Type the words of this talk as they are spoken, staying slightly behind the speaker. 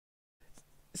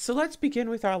So let's begin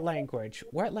with our language.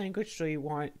 What language do you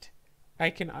want? I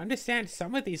can understand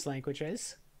some of these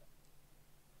languages.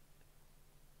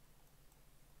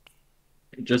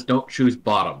 Just don't choose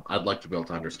bottom. I'd like to be able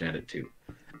to understand it too.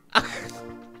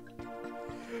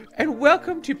 And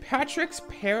welcome to Patrick's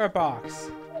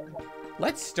Parabox.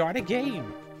 Let's start a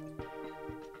game.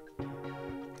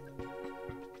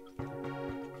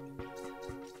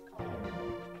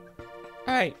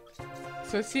 Alright,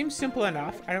 so it seems simple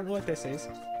enough. I don't know what this is.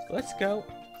 Let's go.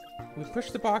 We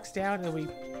push the box down and we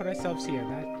put ourselves here.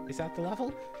 Is that the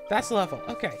level? That's the level.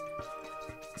 Okay.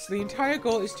 So the entire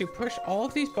goal is to push all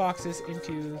of these boxes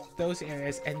into those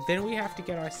areas, and then we have to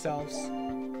get ourselves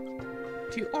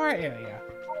to our area.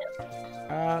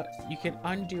 You can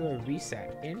undo a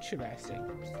reset. Interesting.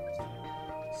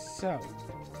 So.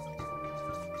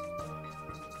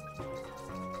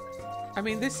 I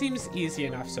mean, this seems easy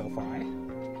enough so far.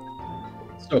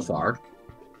 So far.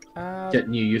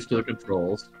 Getting you used to the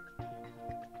controls.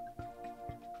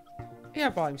 Yeah,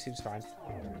 volume seems fine.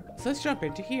 So let's jump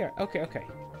into here. Okay.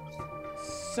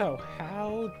 So,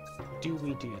 how do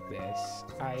we do this?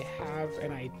 I have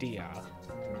an idea.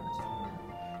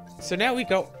 So now we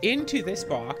go into this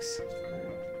box.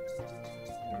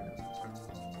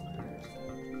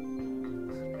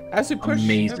 As we push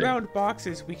around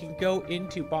boxes, we can go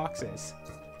into boxes.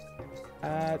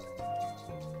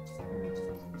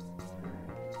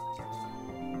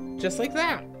 Just like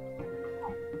that.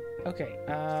 Okay,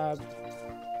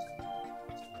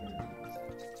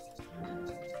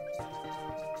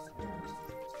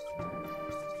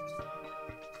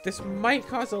 this might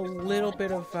cause a little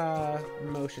bit of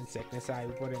motion sickness. I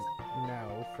wouldn't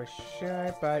know for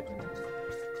sure, but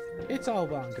it's all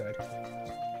well and good.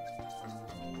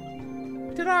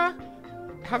 Ta-da!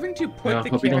 Having to put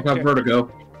the hope character... you don't have vertigo.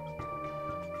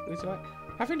 What?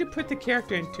 Having to put the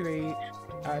character into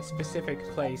a specific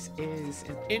place is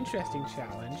an interesting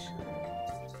challenge.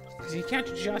 Because you can't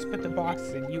just put the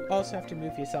boxes in, you also have to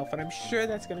move yourself, and I'm sure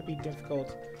that's going to be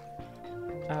difficult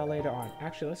later on.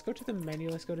 Actually, let's go to the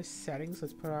menu, let's go to settings,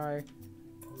 let's put our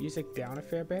music down a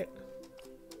fair bit.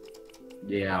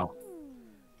 Yeah.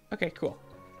 Okay, cool.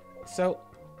 So...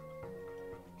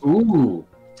 Ooh!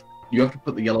 You have to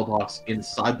put the yellow box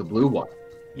inside the blue one.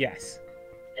 Yes.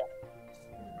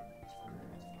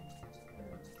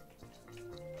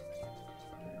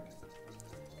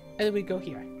 And then we go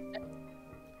here.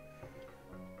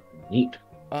 Neat.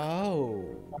 Oh.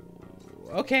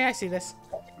 Okay, I see this.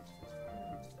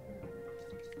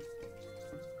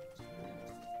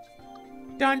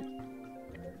 Done.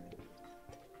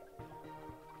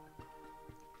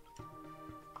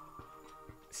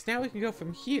 So now we can go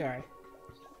from here.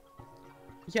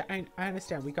 Yeah, I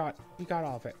understand. We got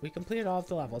all of it. We completed all of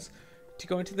the levels. To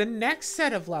go into the next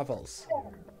set of levels.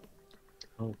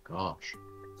 Oh gosh.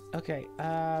 Okay,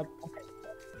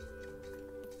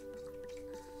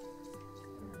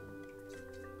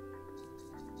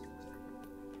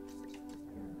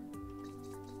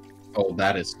 Oh,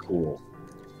 that is cool.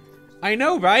 I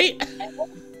know, right?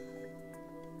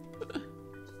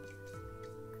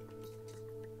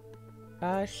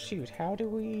 Shoot, how do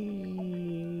we...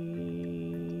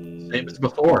 Same as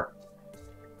before.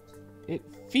 It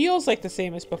feels like the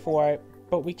same as before,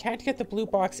 but we can't get the blue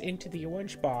box into the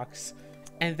orange box,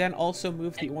 and then also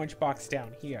move the orange box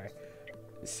down here.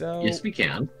 So... Yes, we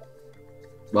can.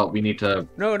 Well, we need to...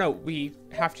 No, we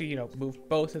have to, move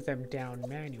both of them down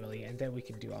manually, and then we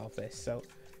can do all of this. So,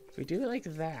 if we do it like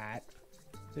that,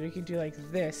 then we can do like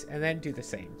this, and then do the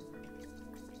same.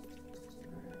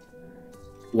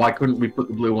 Why couldn't we put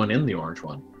the blue one in the orange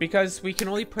one? Because we can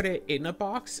only put it in a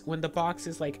box when the box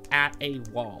is, like, at a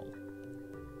wall.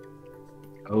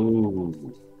 Oh.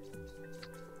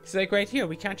 So, like, right here,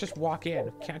 we can't just walk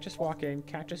in. Can't just walk in,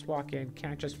 can't just walk in,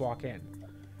 can't just walk in.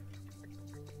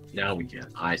 Now we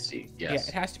can. I see. Yes. Yeah,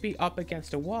 it has to be up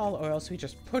against a wall, or else we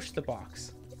just push the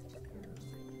box.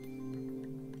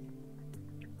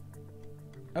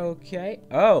 Okay.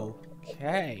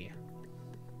 Okay.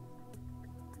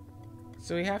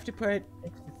 So we have to put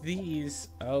these,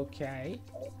 okay,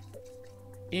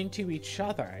 into each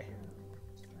other.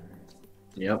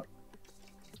 Yep.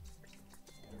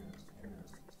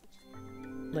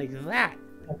 Like that.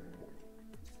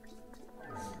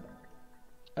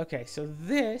 Okay, so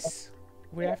this,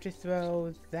 we have to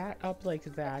throw that up like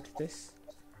that. This,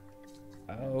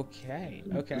 okay,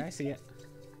 I see it.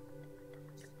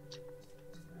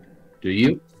 Do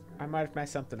you? I might have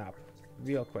messed something up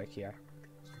real quick here.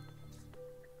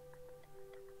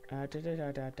 No,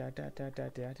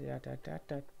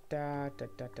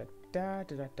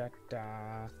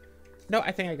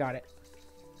 I think I got it.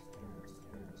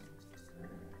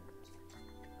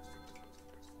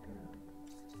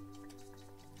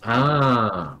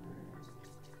 Ah,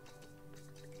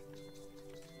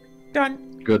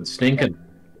 Done. good stinking.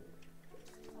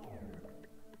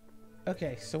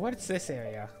 Okay, so what's this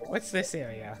area? What's this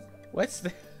area? What's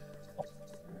the...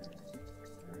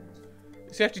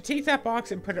 So you have to take that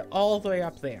box and put it all the way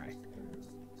up there.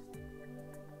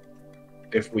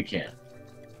 If we can.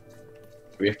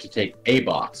 We have to take a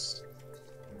box.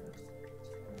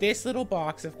 This little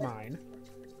box of mine.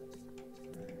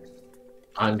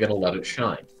 I'm gonna let it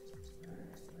shine.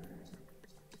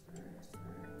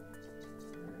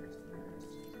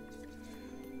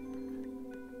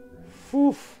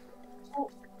 Whew.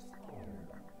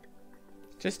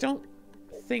 Just don't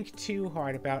think too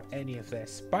hard about any of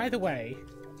this. By the way...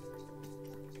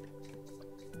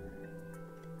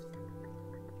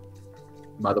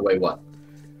 By the way, what?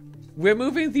 We're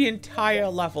moving the entire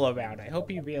level around. I hope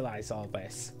you realize all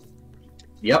this.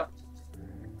 Yep.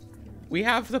 We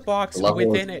have the box The level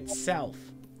within is... itself.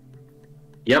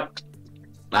 Yep.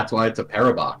 That's why it's a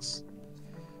parabox.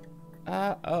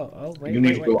 Wait, You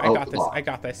need to go I out got the this. box. I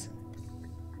got this.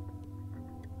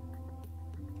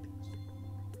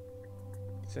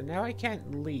 So now I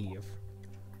can't leave.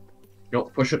 No,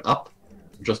 push it up.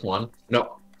 Just one.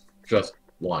 No, just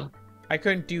one. I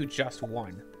couldn't do just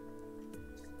one.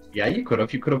 Yeah, you could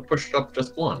have. You could have pushed up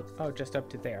just one. Oh, just up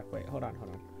to there. Wait, hold on.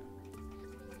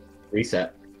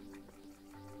 Reset.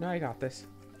 No, I got this.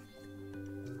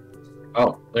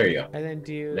 Oh, there you go. And then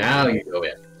do... Now you go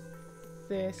in.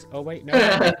 This. Oh, wait, no.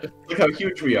 Look how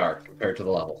huge we are compared to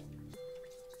the level.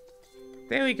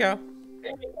 There we go.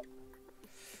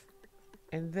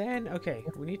 And then, okay,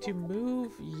 we need to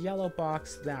move yellow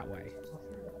box that way.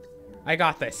 I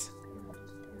got this.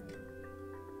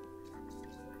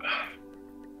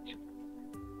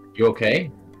 You okay?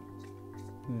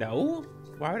 No?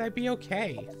 Why would I be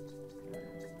okay?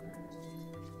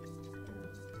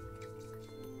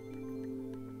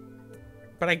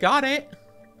 But I got it.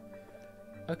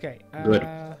 Okay. Good.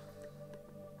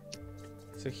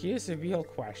 So here's the real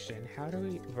question. How do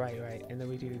we... Right. And then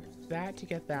we do that to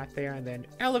get that there. And then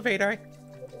elevator.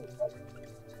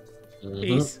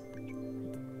 Peace.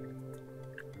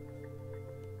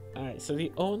 Alright, so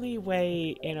the only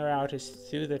way in or out is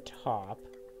through the top.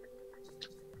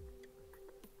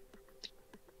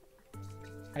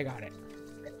 I got it.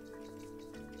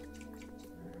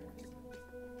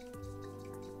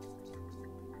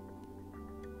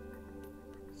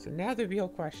 So now the real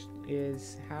question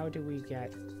is, how do we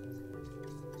get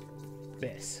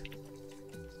this?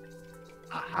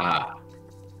 Aha.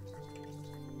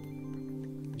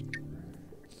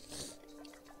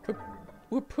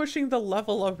 We're pushing the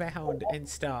level around and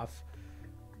stuff.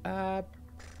 Yep.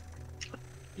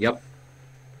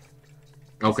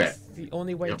 Okay. This is the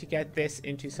only way to get this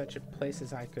into such a place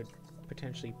as I could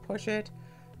potentially push it.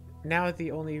 Now the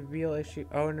only real issue...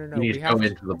 Oh, no. You need to come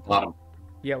into the bottom.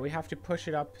 Yeah, we have to push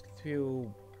it up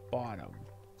through bottom.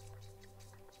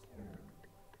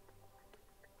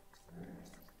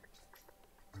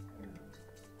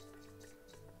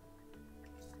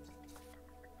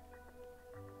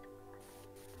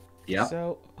 Yeah.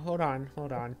 So, hold on.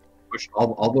 Push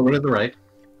all the way to the right.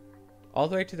 All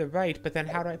the way to the right, but then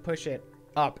how do I push it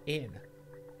up in?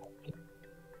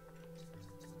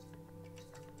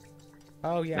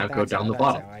 Oh, yeah, Now go down the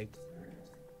bottom. I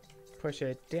push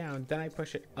it down, then I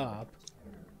push it up.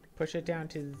 Push it down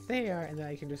to there, and then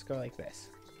I can just go like this.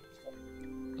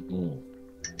 Mm.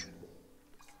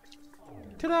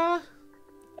 Ta-da!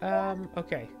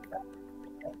 Okay.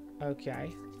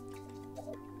 Okay.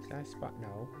 Is that a spot?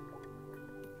 No.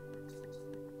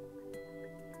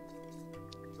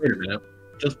 Wait a minute.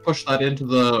 Just push that into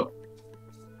the...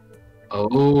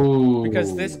 Oh.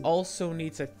 Because this also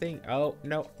needs a thing. Oh,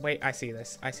 no. Wait, I see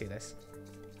this.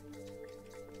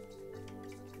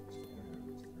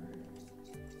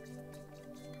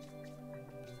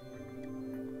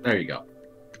 There you go.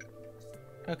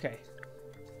 Okay.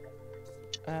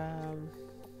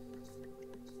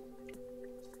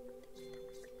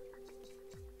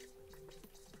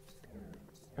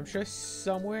 I'm sure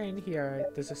somewhere in here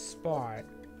there's a spot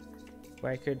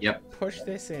where I could push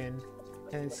this in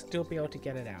and still be able to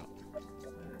get it out.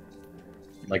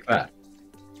 Like that?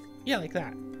 Yeah, like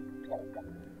that.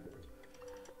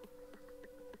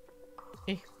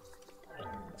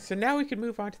 So now we can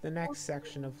move on to the next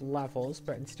section of levels,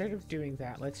 but instead of doing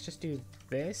that, let's just do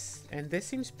this. And this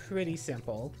seems pretty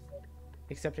simple,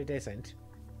 except it isn't.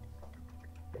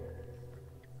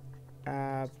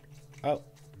 Oh,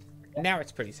 now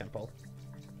it's pretty simple.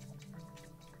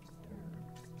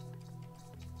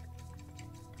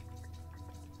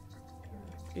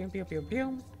 Boom, boom, boom,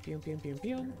 boom, boom, boom, boom, boom,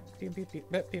 boom, boom,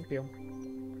 boom, boom, boom.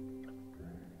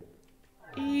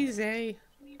 Easy.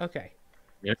 Okay.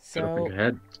 Yeah, gotta So think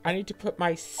ahead. I need to put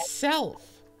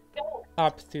myself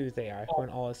up through there when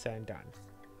all is said and done.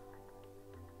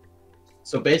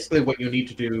 So basically what you need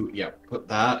to do, yeah, put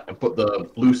that and put the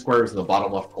blue squares in the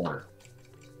bottom left corner.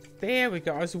 There we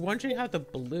go. I was wondering how the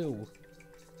blue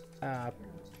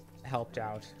helped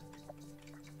out.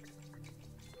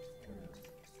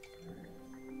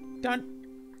 Done.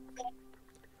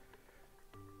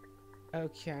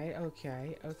 Okay,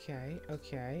 okay, okay,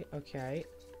 okay, okay.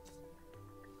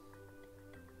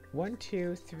 1,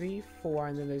 2, 3, 4,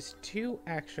 and then there's 2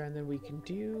 extra, and then we can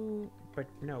do... But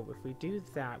no, if we do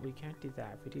that, we can't do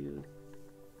that. If we do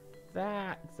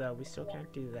that, though, we still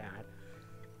can't do that.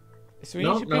 So we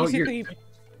need to basically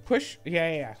push...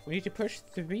 Yeah. We need to push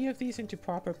 3 of these into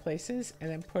proper places, and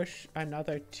then push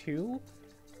another 2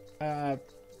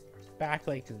 back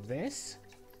like this.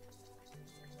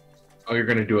 Oh, you're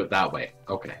gonna do it that way.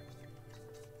 Okay.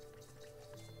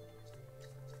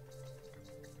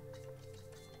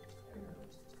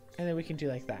 And then we can do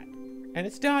like that. And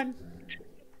it's done!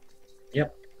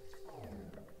 Yep.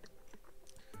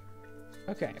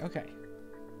 Okay.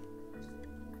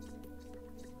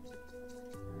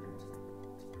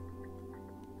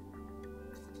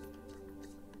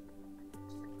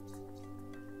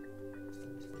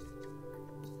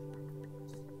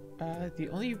 The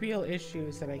only real issue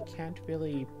is that I can't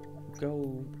really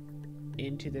go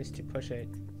into this to push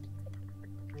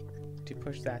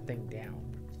that thing down.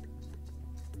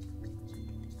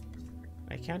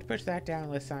 I can't push that down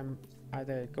unless I'm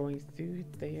either going through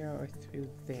there or through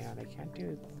there, and I can't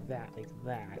do that like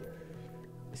that.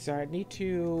 So I need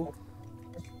to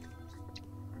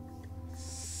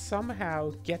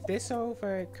somehow get this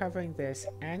over covering this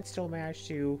and still manage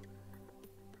to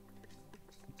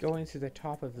go into the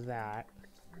top of that.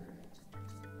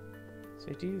 So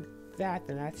I do that,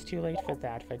 then that's too late for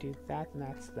that. If I do that, then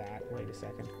that's that. Wait a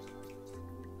second.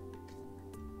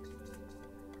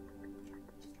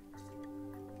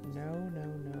 No.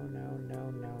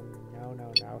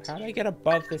 How do I get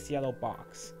above this yellow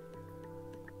box?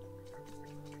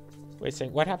 Wait a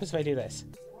second. What happens if I do this?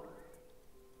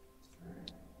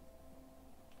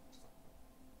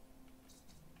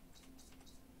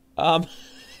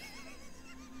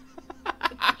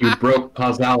 You broke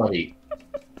causality.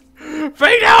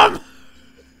 Freedom!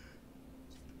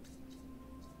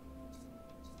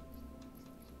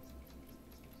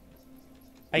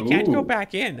 I can't go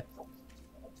back in.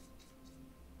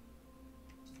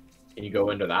 Can you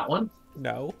go into that one?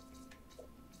 No.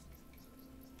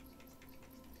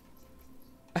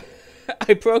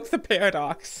 I broke the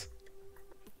paradox.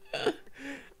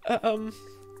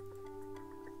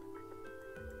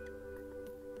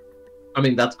 I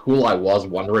mean, that's cool. I was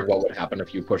wondering what would happen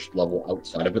if you pushed level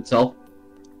outside of itself.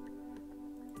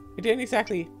 It didn't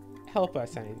exactly help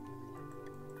us any.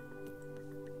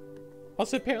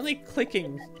 Also, apparently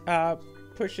clicking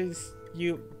pushes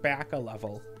you back a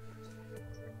level.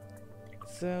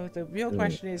 So the real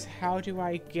question is, how do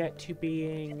I get to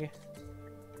being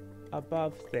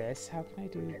above this? How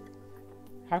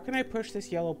can I push this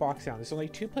yellow box down? There's only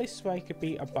 2 places where I could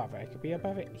be above it. I could be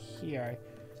above it here.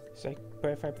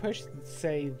 But if I push,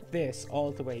 say, this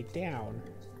all the way down,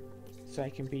 so I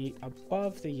can be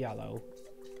above the yellow,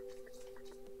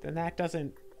 then that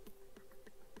doesn't...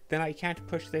 Then I can't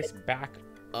push this back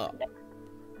up.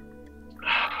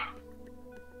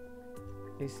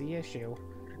 Is the issue.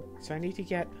 So I need to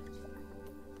get...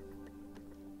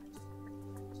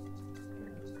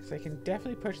 So I can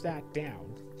definitely push that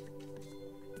down.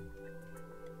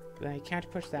 Then I can't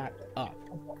push that up.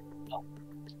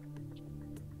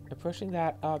 And pushing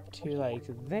that up to, like,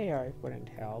 there wouldn't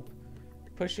help.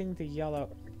 Pushing the yellow...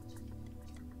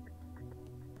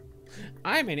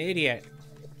 I'm an idiot!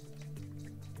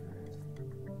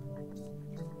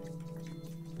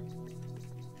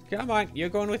 Come on, you're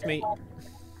going with me.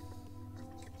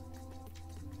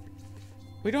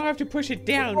 We don't have to push it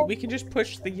down, we can just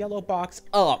push the yellow box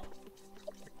up.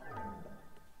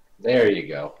 There you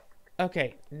go.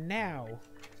 Okay, now,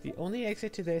 the only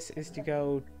exit to this is to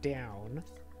go down.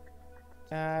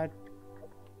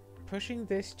 Pushing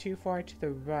this too far to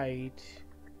the right,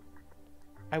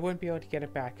 I wouldn't be able to get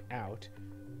it back out.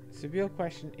 So the real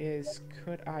question is,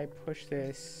 could I push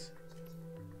this...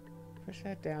 Push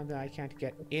that down, then I can't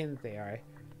get in there.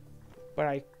 But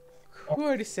I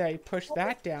could say, push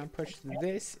that down, push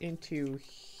this into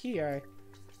here,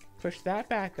 push that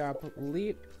back up,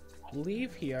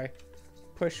 leave here,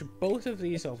 push both of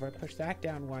these over, push that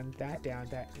down one, that down,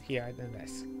 that here, then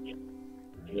this.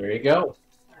 There you go.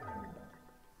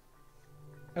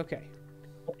 Okay.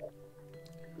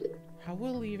 How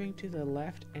will leaving to the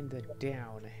left and the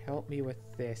down help me with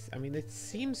this? I mean, it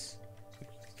seems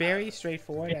very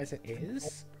straightforward as it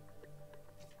is.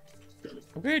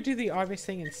 I'm going to do the obvious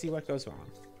thing and see what goes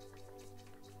wrong.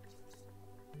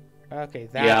 Okay,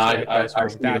 that's where it goes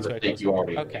wrong. That's where it goes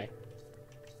wrong. Okay.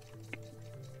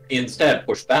 Instead,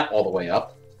 push that all the way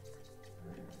up.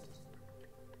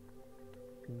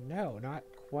 No, not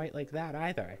quite like that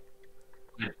either.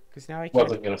 Because now I can't...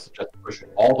 Wasn't going to suggest push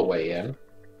it all the way in.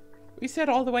 We said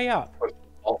all the way up.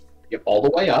 All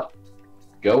the way up.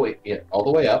 Go all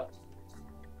the way up.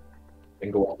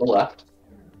 Then go on the left.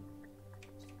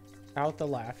 Out the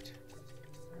left.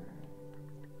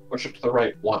 Push it to the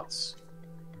right once.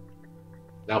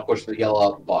 Now push the yellow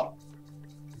out the bottom.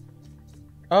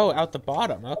 Oh, out the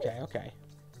bottom. Okay, okay.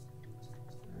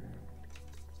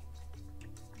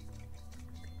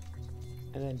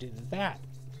 And then do that.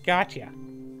 Gotcha.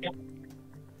 Yep.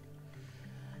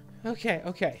 Okay,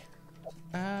 okay.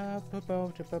 Oh,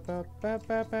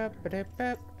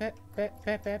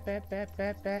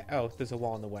 there's a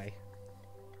wall in the way.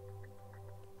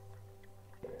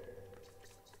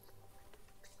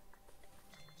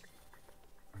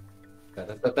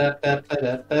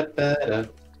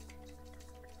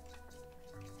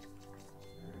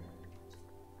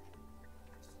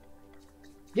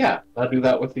 Yeah, I'll do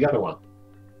that with the other one.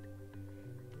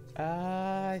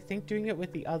 I think doing it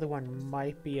with the other one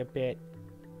might be a bit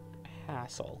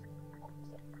hassle.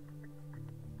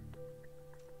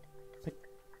 But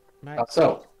How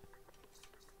so?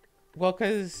 Well,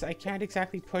 because I can't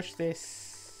exactly push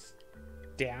this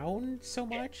down so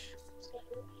much.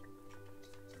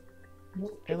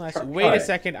 Unless, wait a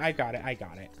second, I got it, I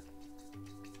got it.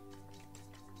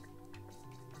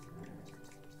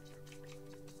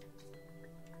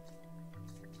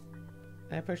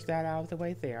 And I push that out of the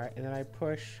way there, and then I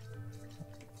push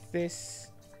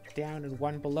this down and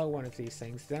one below one of these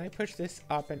things. Then I push this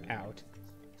up and out.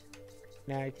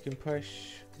 Now I can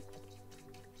push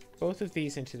both of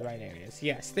these into the right areas.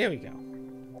 Yes, there we go.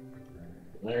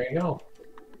 There you go.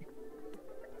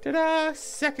 Ta-da!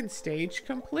 Second stage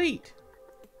complete.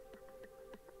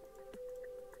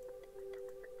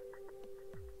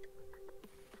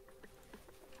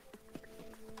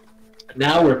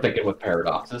 Now we're thinking with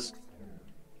paradoxes.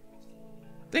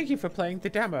 Thank you for playing the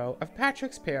demo of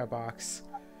Patrick's Parabox.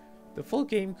 The full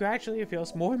game gradually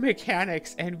reveals more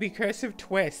mechanics and recursive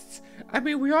twists. I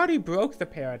mean, we already broke the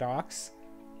paradox.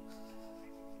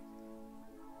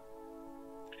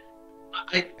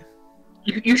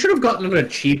 You should have gotten an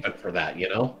achievement for that, you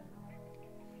know?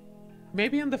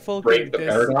 Maybe in the full Break game, the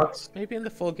paradox? Maybe in the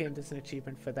full game there's an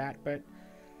achievement for that, but...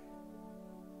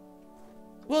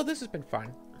 Well, this has been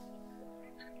fun.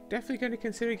 Definitely going to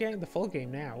consider getting the full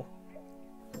game now.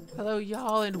 Hello,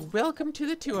 y'all, and welcome to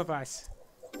the two of us.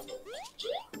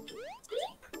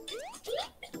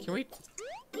 Can we...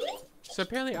 So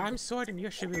apparently I'm Sword and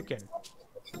you're Shuriken.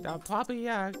 That'll probably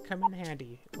come in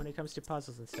handy when it comes to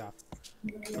puzzles and stuff.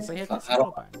 So hit this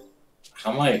little button.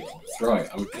 How am I throwing?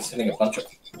 I'm just hitting a bunch of...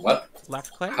 What?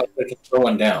 Left click? How did I throw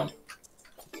one down?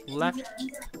 Left...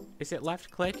 Is it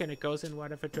left click and it goes in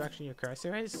whatever direction your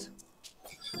cursor is?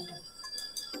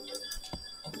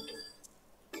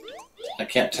 I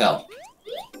can't tell.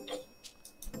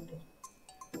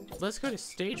 Let's go to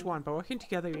stage 1. By working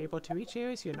together, you're able to reach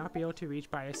areas you'll not be able to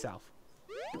reach by yourself.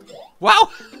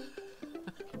 Wow!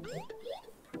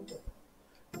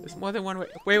 There's more than one way.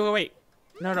 Wait.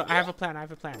 No, I have a plan.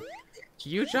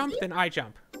 You jump, then I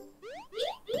jump.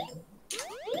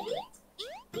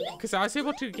 Because I was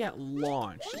able to get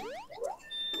launched.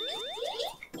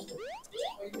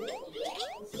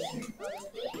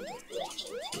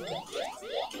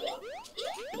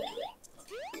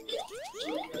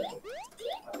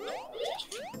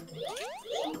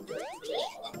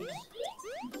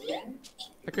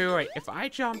 Okay, wait. If I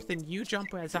jump, then you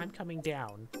jump as I'm coming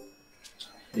down.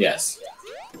 Yes.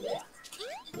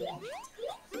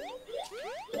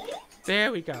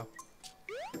 There we go.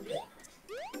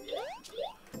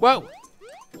 Whoa!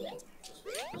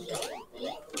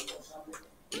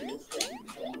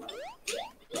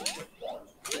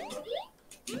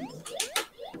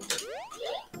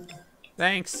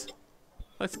 Thanks.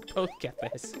 Let's both get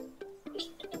this.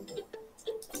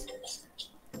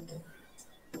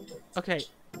 Okay,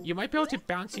 you might be able to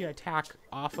bounce your attack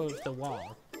off of the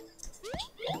wall.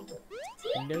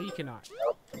 No, you cannot.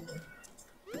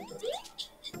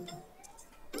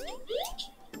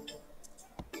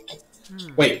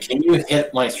 Wait, can you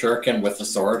hit my shuriken with the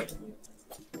sword?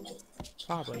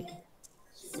 Probably.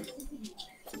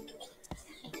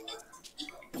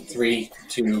 3,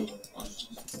 2, 1.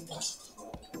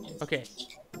 Okay,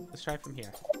 let's try from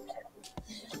here.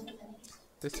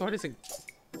 This sword isn't...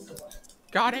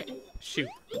 Got it. Shoot.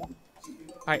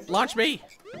 Alright, launch me.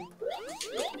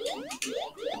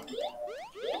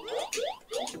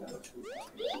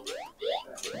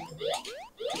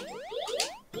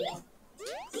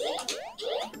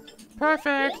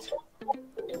 Perfect.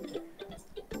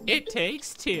 It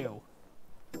takes two.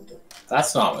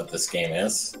 That's not what this game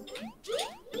is.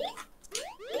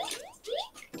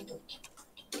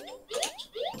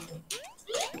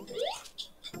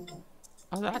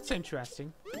 Oh, that's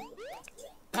interesting.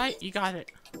 Alright, you got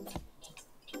it.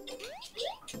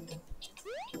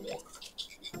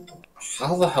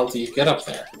 How the hell do you get up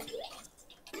there?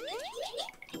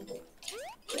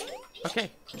 Okay,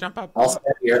 jump up. I'll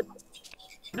stand here.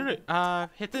 No,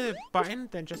 hit the button,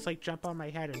 then just like jump on my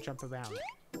head and jump around.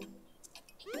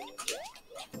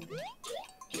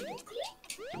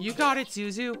 You got it,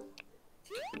 Zuzu.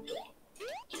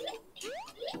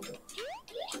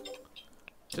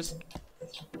 Just...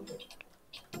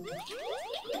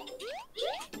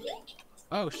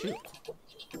 Oh, shoot.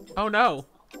 Oh, no.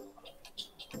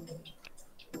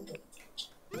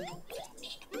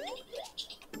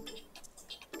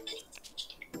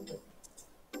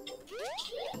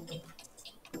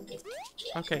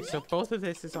 Okay, so both of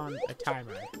this is on a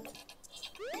timer.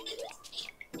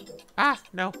 Ah,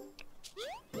 no.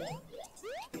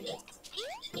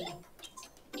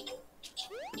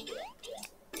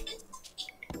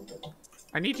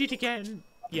 I need you to get in,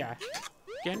 yeah,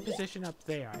 get in position up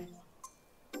there.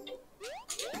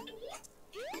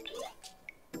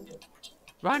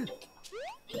 Run!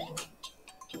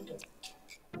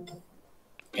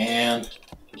 And...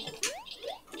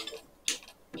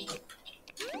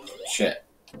 Shit.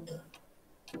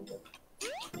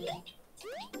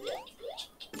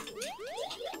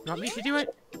 Want me to do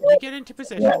it? You get into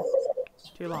position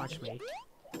to launch me.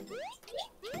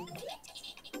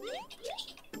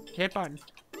 Hit button.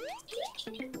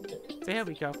 There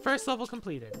we go. First level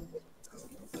completed.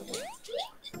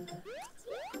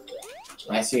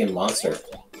 I see a monster.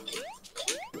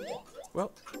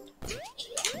 Well,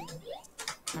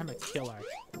 I'm a killer.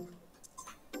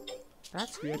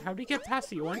 That's weird. How do you get past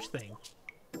the orange thing?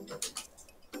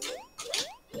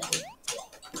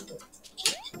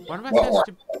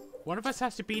 One of us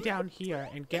has to be down here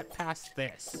and get past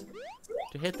this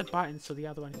to hit the button so the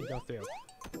other one can go through.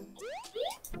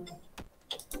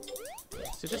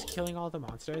 So just killing all the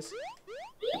monsters.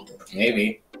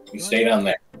 Maybe. You stay down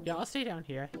there. Yeah, I'll stay down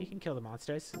here. You can kill the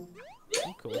monsters.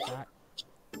 I'm cool with that.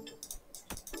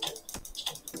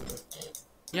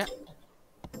 Yep.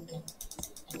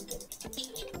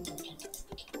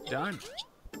 Done.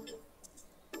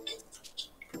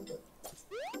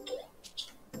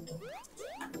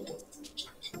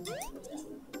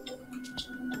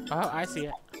 Oh, I see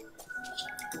it.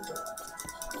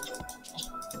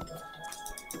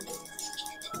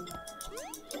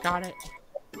 Got it.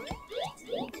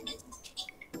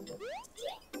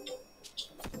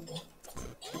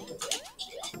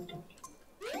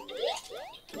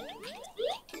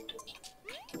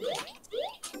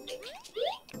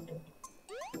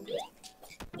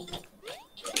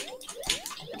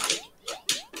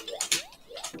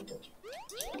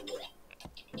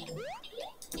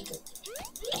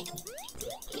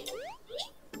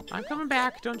 I'm coming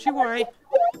back, don't you worry.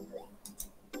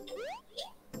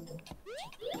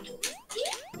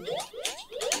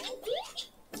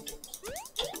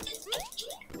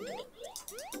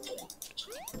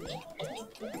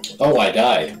 Oh, I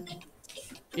died.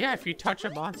 Yeah, if you touch a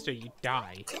monster, you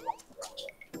die.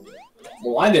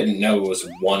 Well, I didn't know it was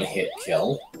one hit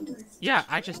kill. Yeah,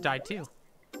 I just died too.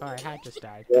 Oh, I had just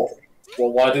died. Well,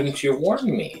 why didn't you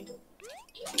warn me?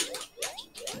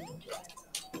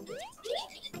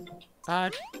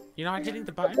 You're not hitting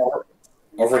the button?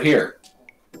 Over here.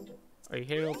 Are you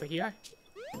hitting over here?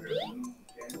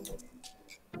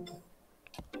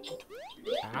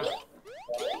 Ah.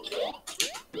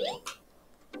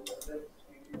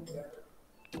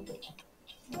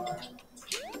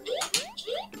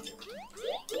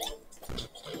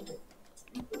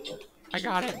 I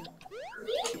got it.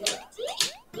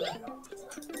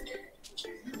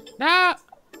 No!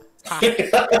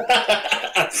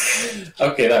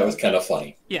 Okay, that was kind of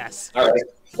funny. Yes. Alright,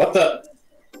 what the...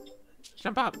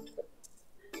 Jump up.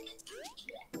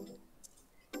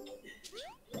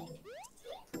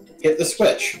 Hit the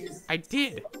switch. I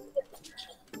did.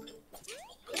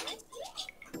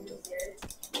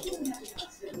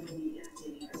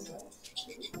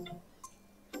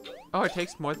 Oh, it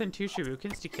takes more than 2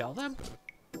 shurikens to kill them?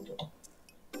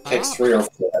 Takes 3 or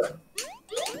 4.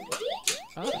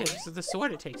 Okay, so the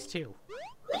sword it takes 2.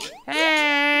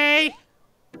 Hey!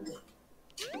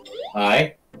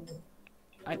 Hi.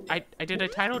 I did a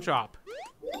title drop.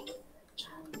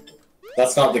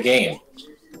 That's not the game.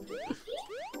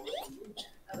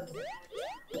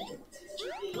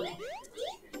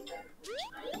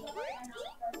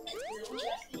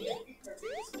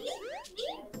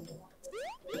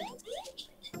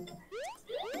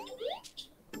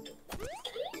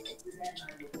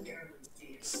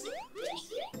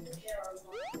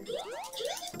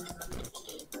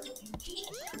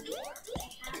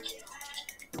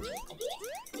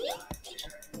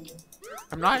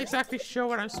 I'm not exactly sure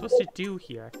what I'm supposed to do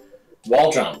here.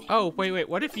 Wall jump. Oh, wait.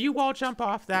 What if you wall jump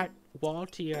off that wall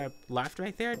to your left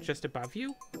right there, just above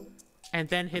you? And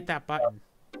then hit that button.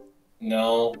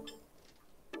 No.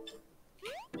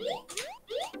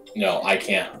 No, I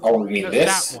can't. Oh, you mean No,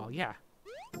 this? that wall, yeah.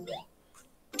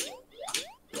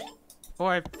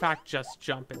 Or in fact, just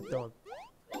jump and throw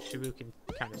a shuriken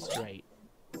kind of straight.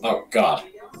 Oh, God.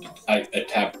 It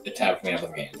tabbed me out of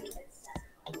the game.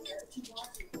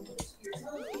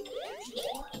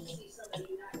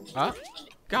 Oh,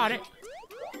 got it.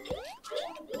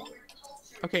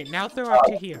 Okay, now throw up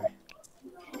to here.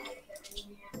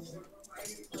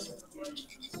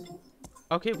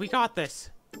 Okay, we got this.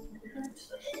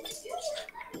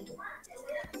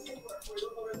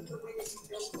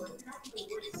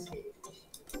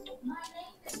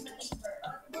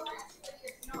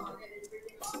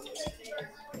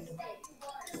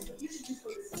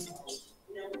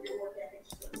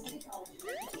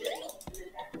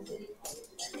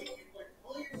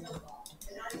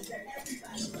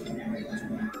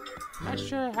 Not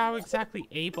sure how exactly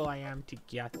able I am to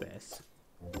get this.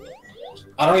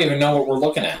 I don't even know what we're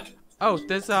looking at. Oh,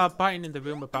 there's a button in the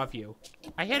room above you.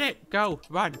 I hit it. Go.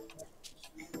 Run.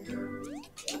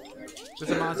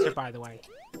 There's a monster, by the way.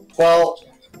 Well,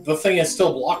 the thing is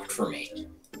still blocked for me.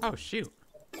 Oh, shoot.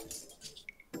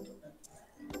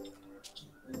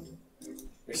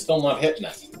 You're still not hitting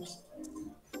it.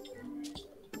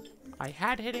 I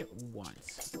had hit it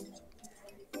once.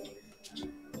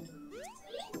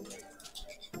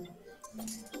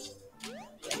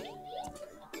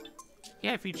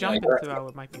 Yeah, if you jump and throw,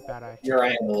 it might be better. Your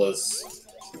angle is...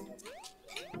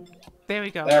 There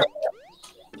we go. There.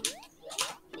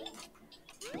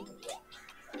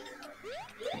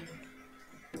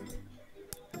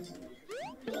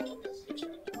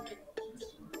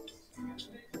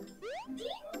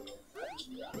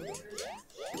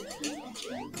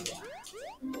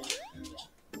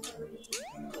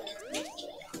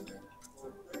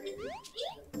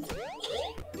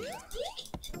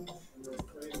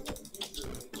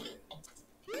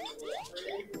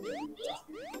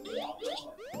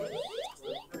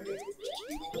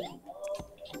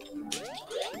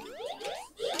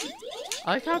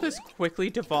 I like how this quickly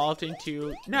devolved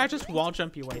into, nah, just wall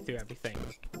jump your way through everything.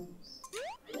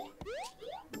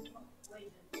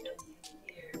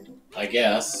 I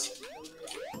guess.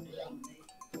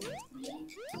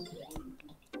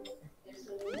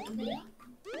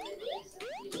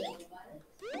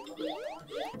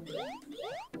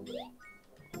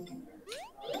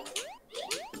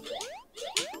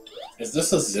 Is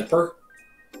this a zipper?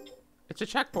 It's a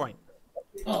checkpoint.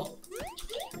 Oh.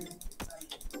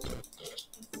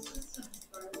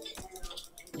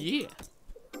 Yeah.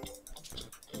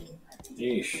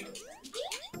 Yeesh.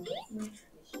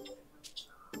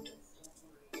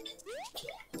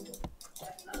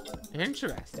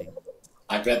 Interesting.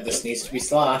 I bet this needs to be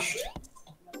slashed.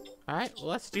 Alright, well,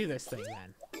 let's do this thing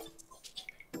then.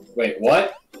 Wait,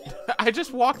 what? I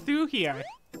just walked through here.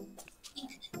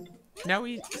 Now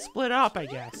we split up, I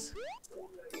guess.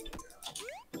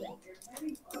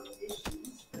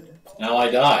 Now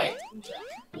I die.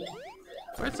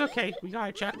 But it's okay, we got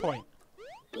a checkpoint.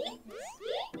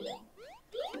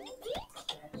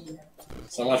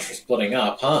 So much for splitting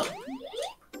up, huh?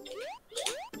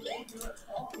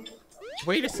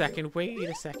 Wait a second.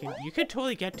 You could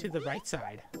totally get to the right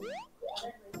side.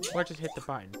 Or just hit the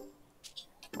button.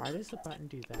 Why does the button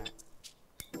do that?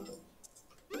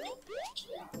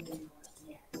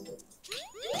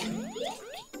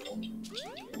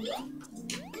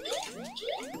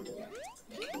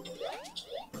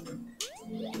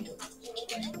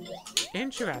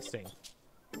 Interesting.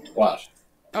 What?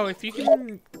 Oh, if you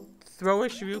can throw a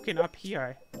shuriken up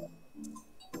here.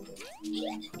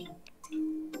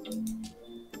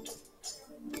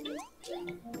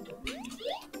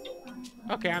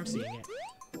 Okay, I'm seeing it.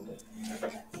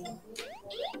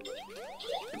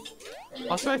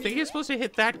 Also, I think you're supposed to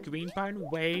hit that green button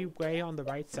way on the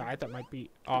right side. That might be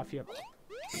off your...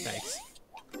 Thanks.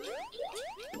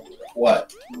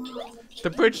 What? The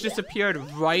bridge disappeared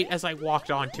right as I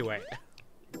walked onto it.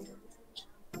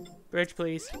 Bridge,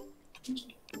 please.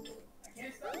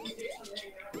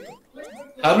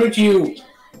 How did you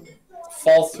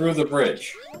fall through the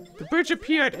bridge? The bridge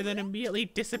appeared and then immediately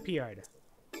disappeared.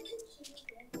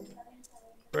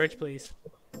 Bridge, please.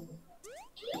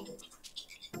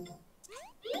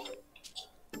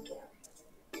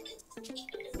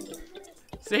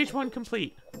 Stage 1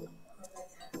 complete.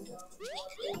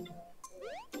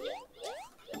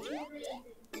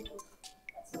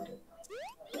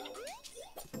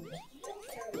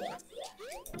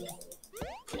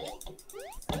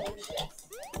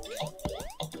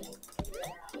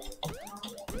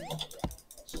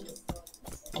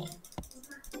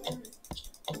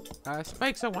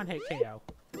 Spike's a one-hit KO.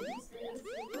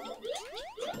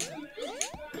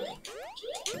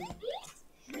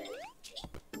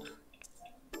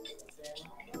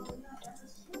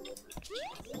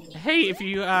 Hey, if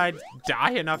you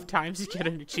die enough times, you get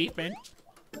an achievement.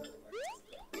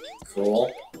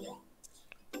 Cool.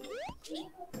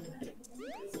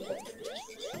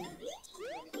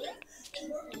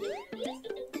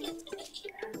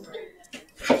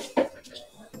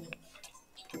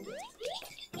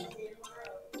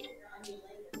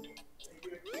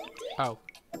 Oh.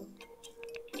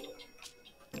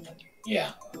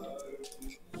 Yeah.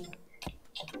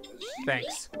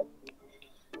 Thanks.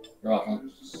 You're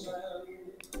welcome.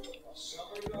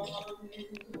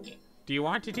 Do you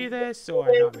want to do this, or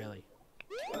not really?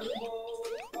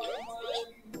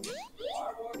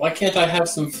 Why can't I have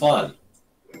some fun?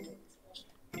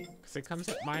 Because it comes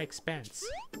at my expense.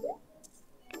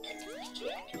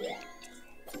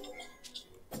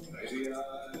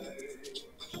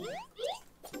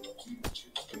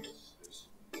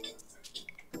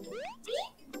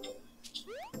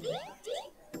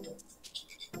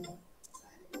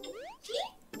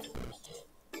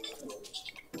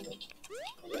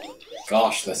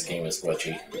 Gosh, this game is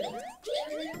glitchy.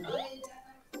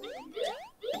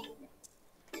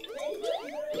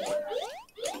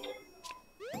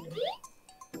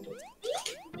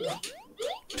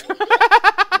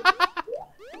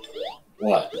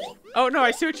 What? Oh no,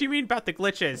 I see what you mean about the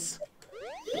glitches.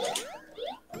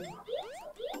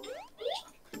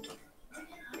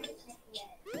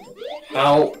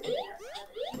 How?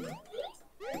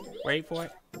 Wait for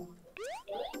it.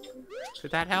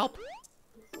 Did that help?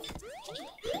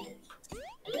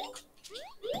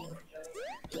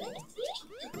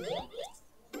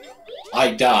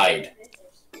 I died.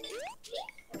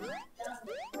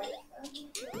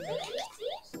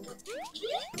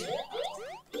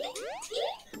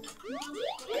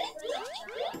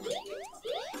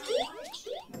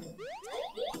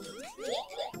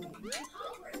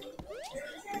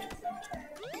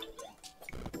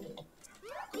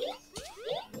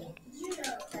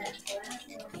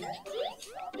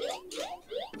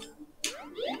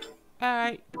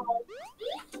 Alright.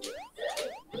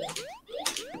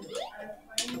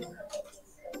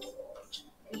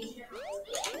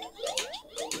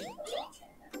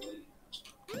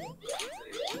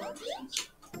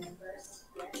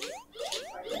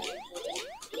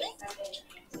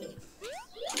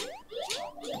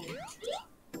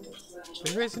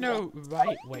 There is no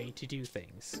right way to do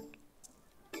things.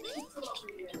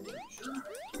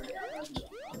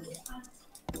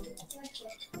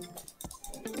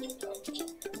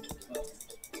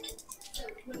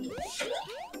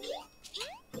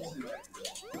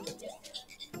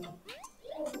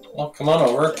 Well, come on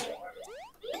over.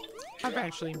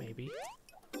 Eventually, maybe.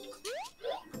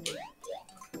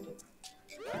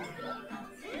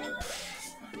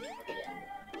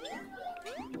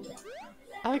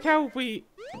 I like how we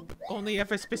only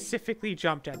ever specifically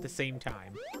jumped at the same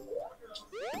time.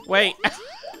 Wait.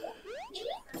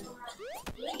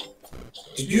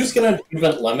 Did you just get an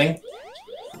event lemming?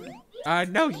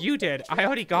 No, you did. I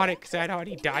already got it because I'd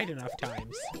already died enough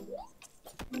times.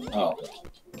 Oh.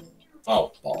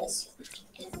 Oh, balls.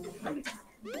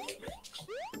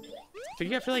 But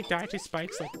you have to, like, die to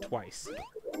spikes, like, twice.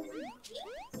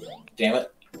 Damn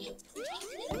it.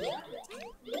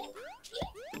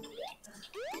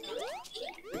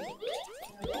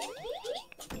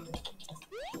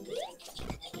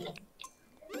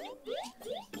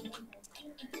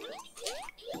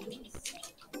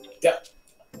 Yeah.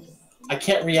 I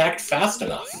can't react fast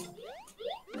enough.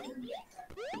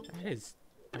 That is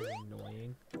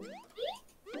annoying.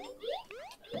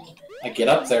 I get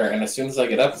up there, and as soon as I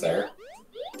get up there...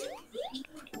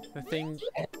 The thing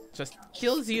just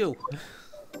kills you.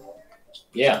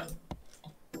 Yeah.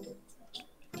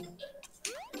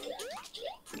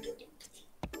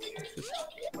 Just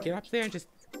get up there and just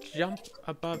jump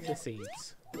above the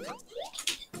seeds.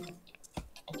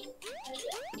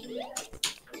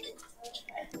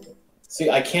 See,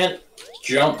 I can't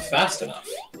jump fast enough.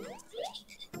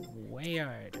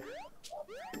 Weird.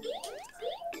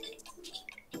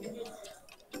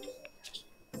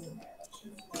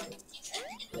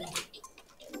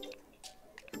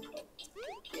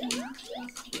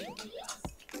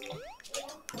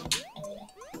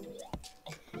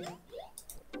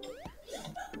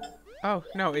 Oh,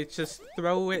 no, it's just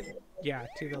throw it, yeah,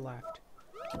 to the left.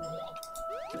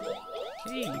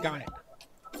 Hey, you got it.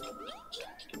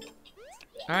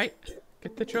 Alright,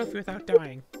 get the trophy without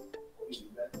dying.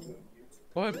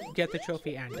 Or get the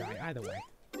trophy and die, either way.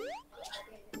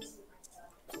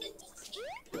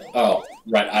 Oh,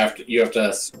 right. You have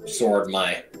to sword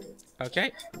my.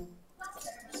 Okay.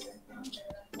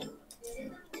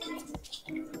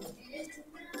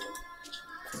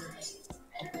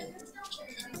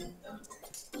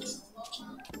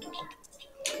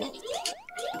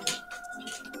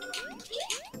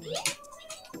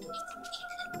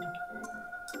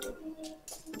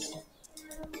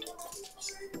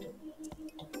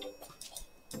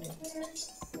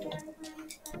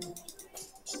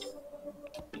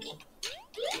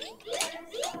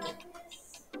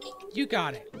 You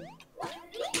got it.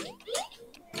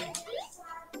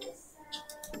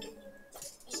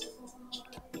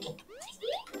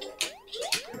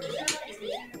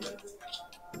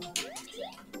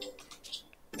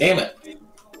 Damn it.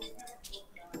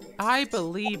 I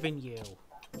believe in you.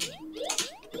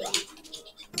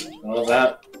 Well,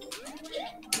 that.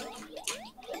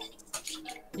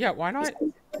 Yeah, why not,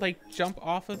 like, jump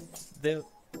off of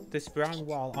this brown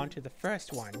wall onto the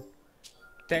first one,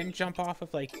 then jump off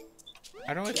of, like,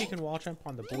 I don't know if you can wall jump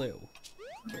on the blue.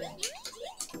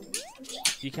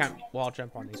 You can't wall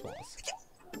jump on these walls.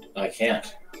 I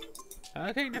can't.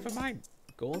 Okay, never mind.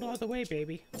 Gold all the way,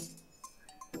 baby.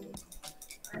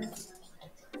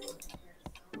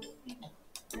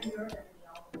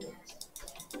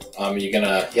 You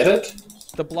gonna hit it?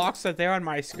 The blocks are there on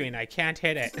my screen. I can't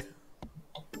hit it.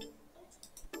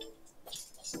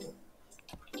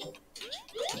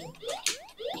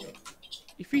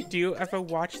 If you do ever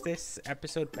watch this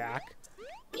episode back,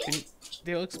 then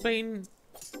they'll explain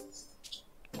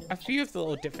a few of the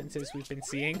little differences we've been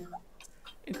seeing,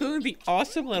 including the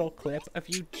awesome little clip of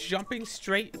you jumping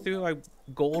straight through a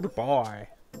gold bar.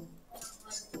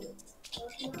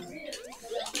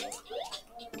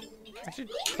 I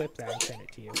should clip that and send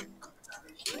it to you.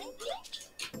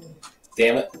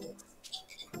 Damn it.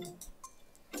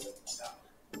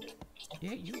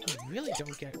 Yeah, you really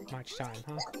don't get much time,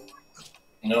 huh?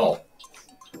 No.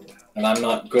 And I'm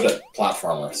not good at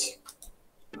platformers.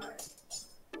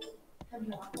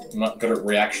 I'm not good at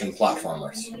reaction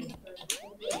platformers.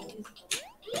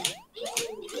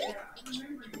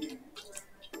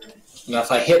 Now,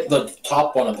 if I hit the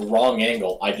top one at the wrong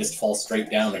angle, I just fall straight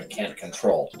down and can't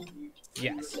control.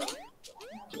 Yes.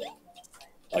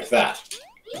 Like that.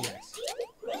 Yes.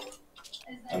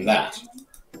 And that.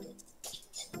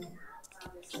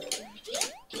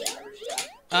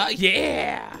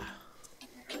 Yeah!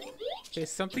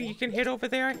 There's something you can hit over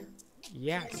there?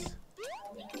 Yes.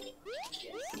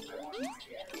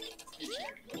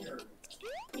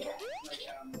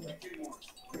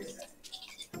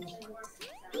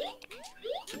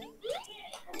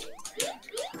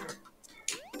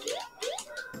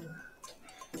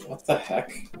 What the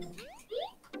heck?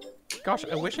 Gosh,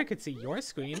 I wish I could see your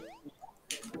screen.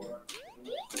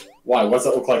 Why? What's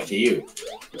it look like to you?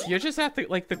 You're just at the,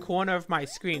 like, the corner of my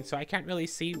screen, so I can't really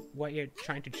see what you're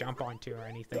trying to jump onto or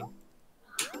anything.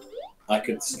 I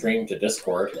could stream to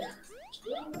Discord.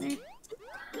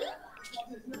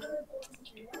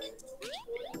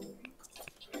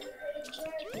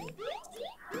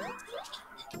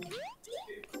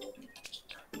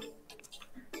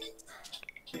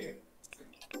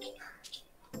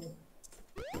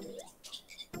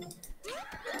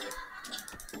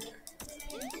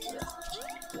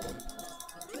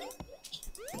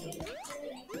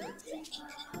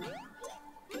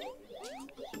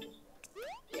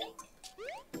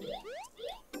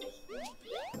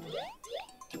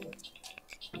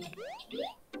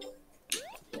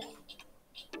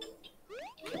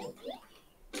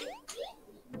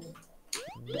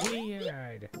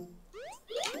 Weird.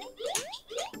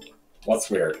 What's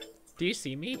weird? Do you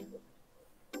see me?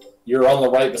 You're on the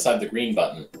right beside the green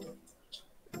button.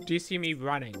 Do you see me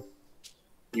running?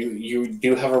 You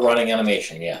do have a running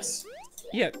animation, yes.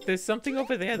 Yeah, there's something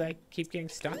over there that I keep getting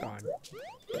stuck on.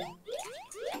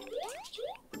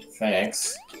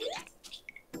 Thanks.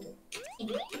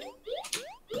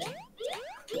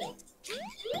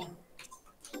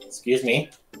 Excuse me.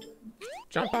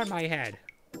 Jump on my head.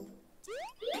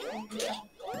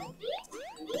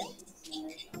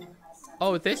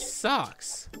 Oh, this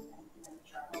sucks.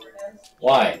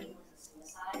 Why?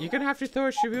 You're gonna have to throw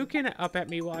a shuriken up at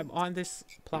me while I'm on this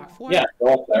platform. Yeah,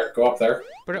 go up there. Go up there.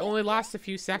 But it only lasts a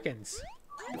few seconds.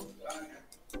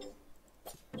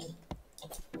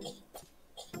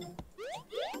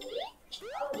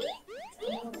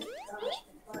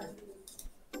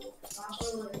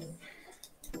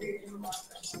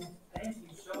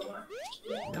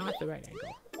 Not the right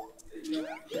angle.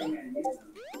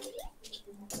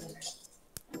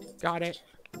 Got it.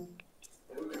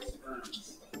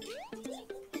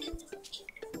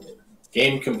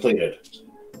 Game completed.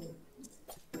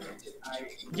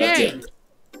 That's Yay! it.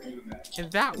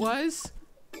 And that was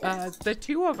the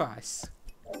two of us.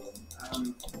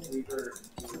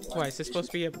 What, is this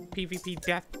supposed to be a PvP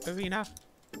death arena?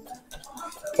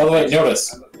 By the way,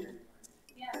 notice.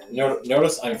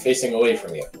 Notice I'm facing away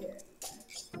from you.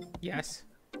 Yes.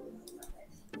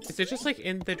 Is it just like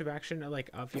in the direction of, like,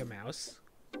 of your mouse?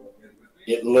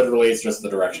 It literally is just the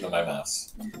direction of my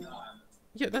mouse.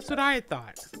 Yeah, that's what I had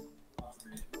thought.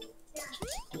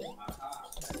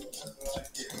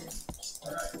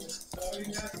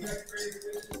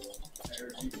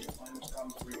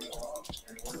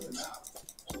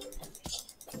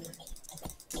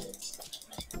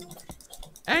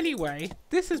 Anyway,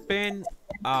 this has been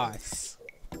us.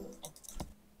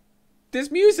 There's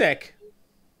music!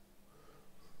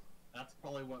 That's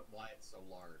probably why it's so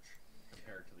large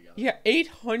compared to the other. Yeah,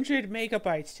 800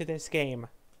 megabytes to this game.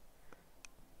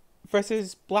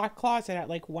 Versus Black Closet at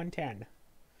like 110.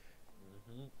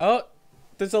 Oh,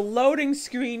 there's a loading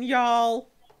screen, y'all!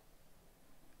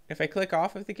 If I click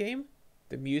off of the game,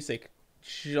 the music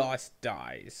just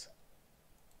dies.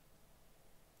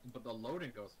 But the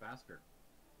loading goes faster.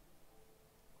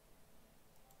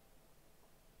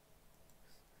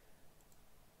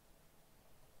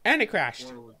 And it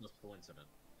crashed. Or was this coincident?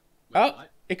 Oh,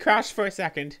 it crashed for a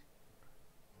second.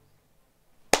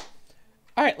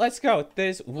 Alright, let's go.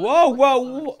 There's... Whoa,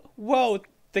 whoa, whoa.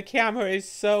 The camera is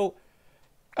so...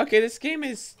 Okay, this game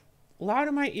is loud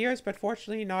in my ears, but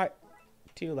fortunately not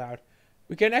too loud.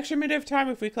 We get an extra minute of time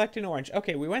if we collect an orange.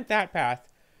 Okay, we went that path.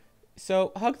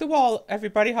 So, hug the wall,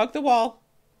 everybody. Hug the wall.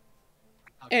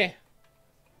 Okay.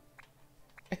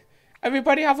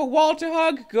 Everybody have a wall to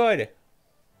hug? Good.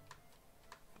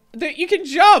 You can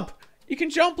jump! You can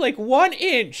jump like 1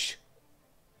 inch.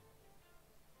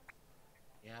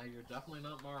 Yeah, you're definitely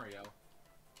not Mario.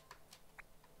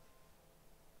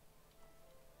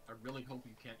 I really hope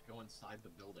you can't go inside the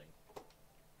building.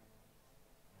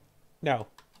 No.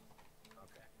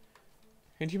 Okay.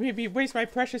 And you made me waste my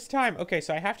precious time. Okay,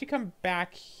 so I have to come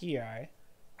back here.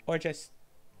 Or just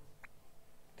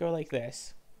go like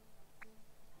this.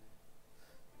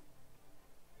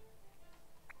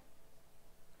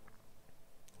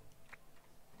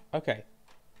 Okay.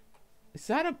 Is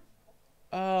that a...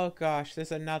 Oh gosh,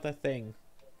 there's another thing.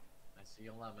 I see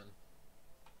 11.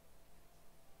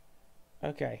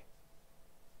 Okay.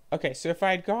 Okay, so if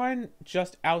I had gone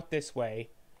just out this way...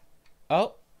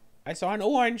 Oh, I saw an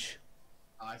orange.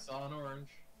 I saw an orange.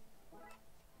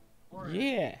 Orange.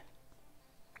 Yeah.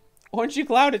 Orangey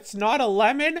Cloud, it's not a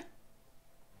lemon?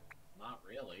 Not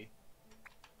really.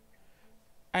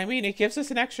 I mean, it gives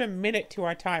us an extra minute to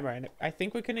our timer, and I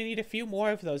think we're gonna need a few more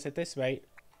of those at this rate.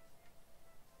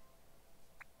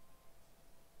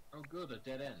 Oh good, a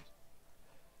dead end.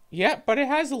 Yeah, but it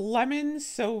has lemons,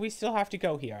 so we still have to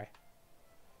go here.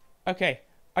 Okay.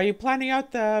 Are you planning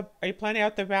out the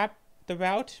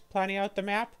route? Planning out the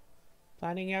map?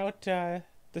 Planning out the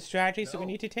strategies that we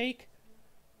No. need to take?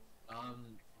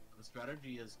 The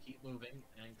strategy is keep moving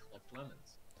and collect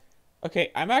lemons.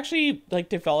 Okay, I'm actually like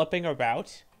developing a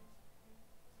route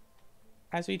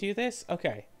as we do this.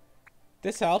 Okay.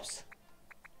 This helps.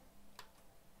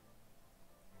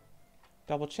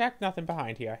 Double check, nothing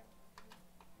behind here.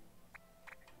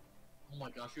 Oh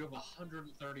my gosh, you have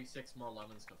 136 more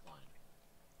lemons to find.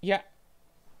 Yeah.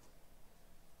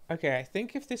 Okay, I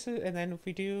think if this is, and then if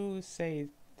we do, say,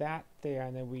 that there,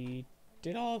 and then we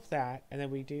did all of that, and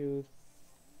then we do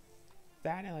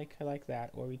that, and like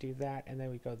that, or we do that, and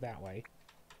then we go that way.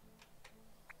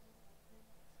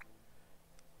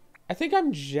 I think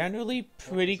I'm generally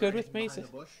pretty good with mazes.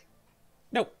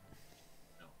 Nope.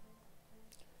 No.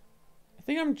 I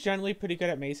think I'm generally pretty good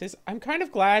at mazes. I'm kind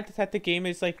of glad that the game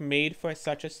is, like, made for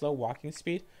such a slow walking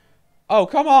speed. Oh,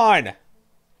 come on!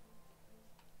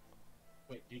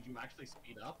 Wait, did you actually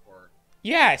speed up, or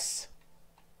Yes!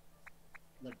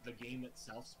 like the game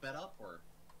itself sped up, or?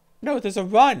 No, there's a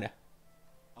run.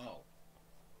 Oh.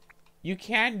 You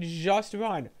can't just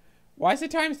run. Why is the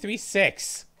time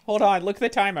 3:06? Hold on, look at the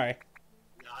timer.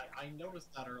 I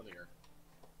noticed that earlier.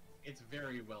 It's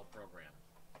very well programmed.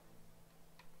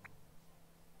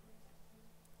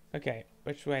 Okay,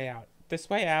 which way out? This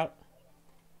way out.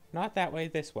 Not that way,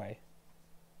 this way.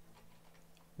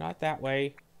 Not that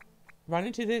way. Run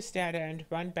into this dead end,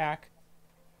 run back.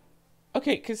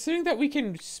 Okay, considering that we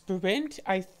can sprint,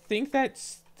 I think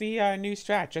that's the new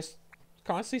strat. Just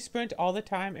constantly sprint all the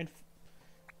time and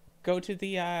go to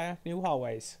the new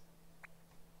hallways.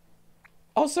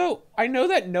 Also, I know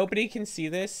that nobody can see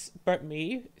this but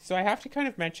me, so I have to kind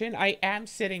of mention I am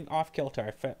sitting off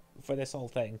kilter for this whole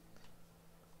thing.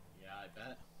 Yeah, I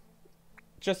bet.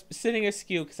 Just sitting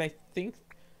askew because I think...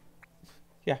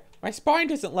 Yeah, my spine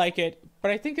doesn't like it,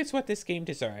 but I think it's what this game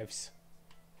deserves.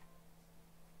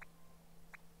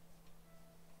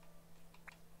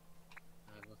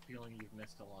 I have a feeling you've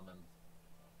missed a lemon.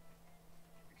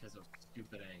 Because of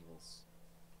stupid angles.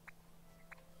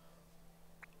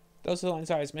 Those are the ones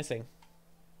I was missing.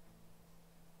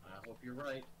 I hope you're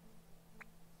right.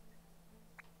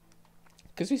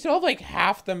 Because we still have like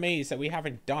half the maze that we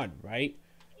haven't done, right?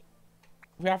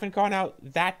 We haven't gone out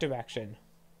that direction.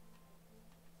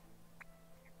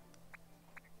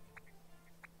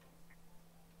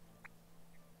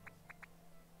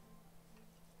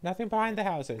 Nothing behind the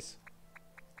houses.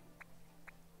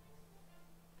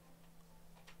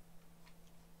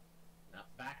 Now,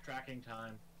 backtracking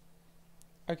time.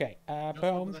 Okay, Jump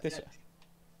boom. over the This. hedge.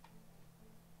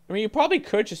 I mean, you probably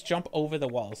could just jump over the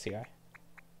walls here.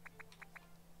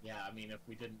 Yeah, I mean, if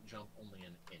we didn't jump only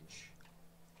an inch.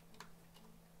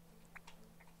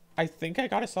 I think I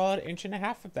got a solid 1.5 inches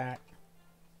of that.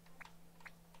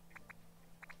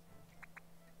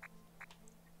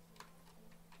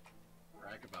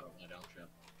 Brag about it, why don't you?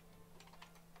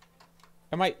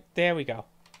 I might. There we go.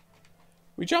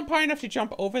 We jump high enough to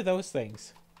jump over those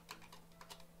things.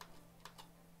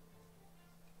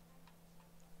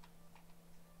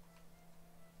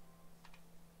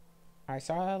 I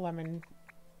saw a lemon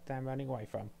that I'm running away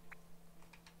from.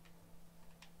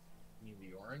 You mean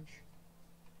the orange?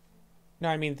 No,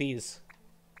 I mean these.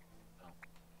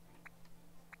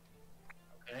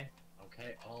 Okay,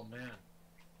 okay. Oh man,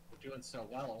 we're doing so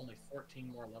well. Only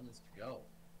 14 more lemons to go.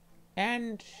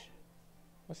 And...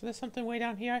 wasn't there something way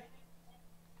down here?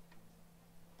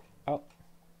 Oh.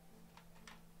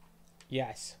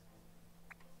 Yes.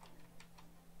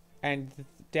 And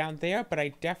down there, but I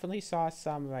definitely saw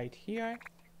some right here.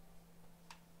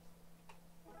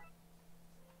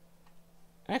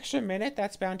 Extra minute,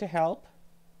 that's bound to help.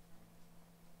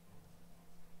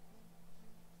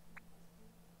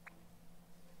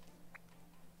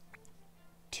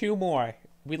 Two more.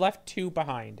 We left 2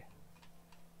 behind.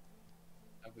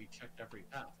 Have we checked every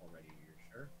path already? You're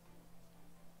sure?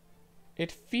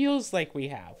 It feels like we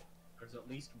have. There's at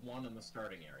least one in the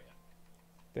starting area.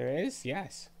 There is?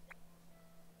 Yes.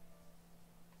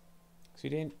 So we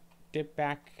didn't dip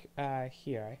back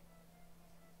here.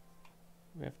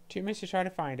 We have 2 minutes to try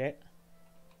to find it.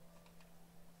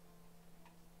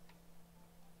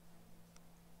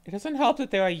 It doesn't help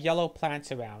that there are yellow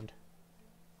plants around.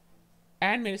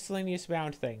 And miscellaneous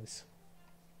round things.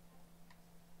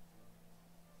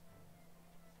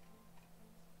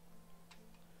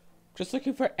 Just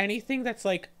looking for anything that's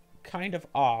like kind of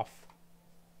off.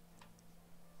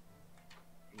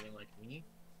 You mean like me?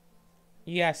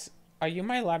 Yes. Are you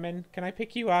my lemon? Can I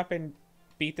pick you up and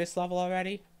beat this level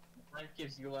already? Life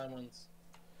gives you lemons.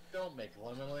 Don't make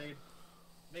lemonade.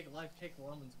 Make life take the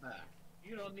lemons back.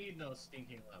 You don't need no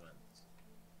stinking lemons.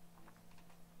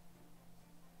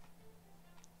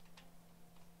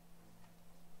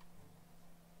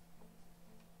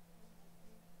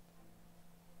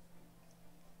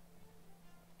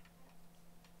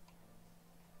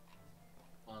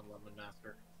 Come on, Lemon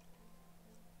Master.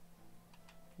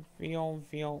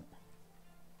 Veal.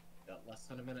 Got less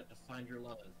than a minute to find your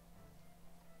lemon.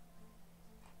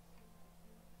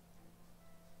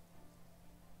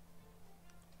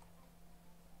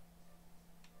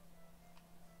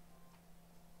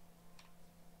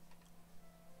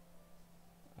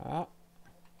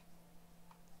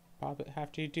 Probably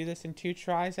have to do this in 2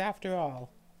 tries after all.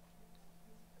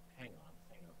 Hang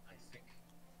on. I think.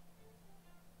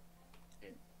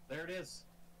 Okay, there it is.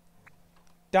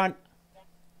 Done.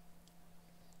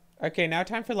 Okay, now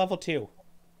time for level 2.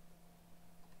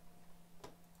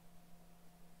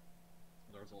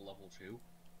 There's a level 2.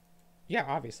 Yeah,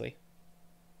 obviously.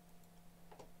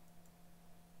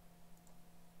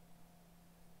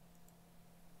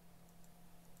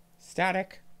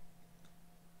 Static.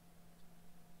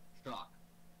 Shock.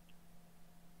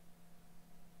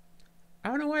 I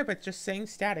don't know why, but just saying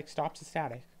static stops the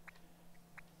static.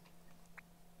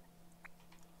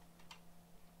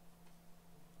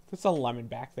 There's a lemon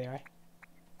back there.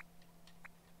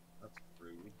 That's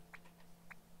rude.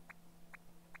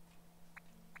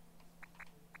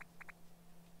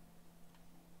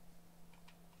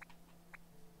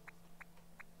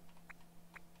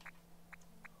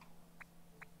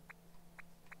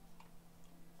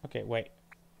 Okay, wait.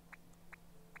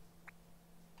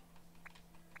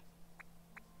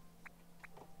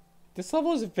 This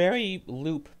level is very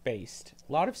loop-based.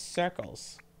 A lot of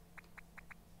circles.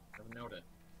 I've noted.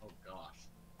 Oh gosh.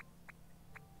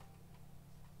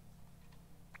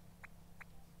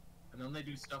 And then they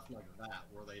do stuff like that,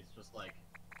 where they just like...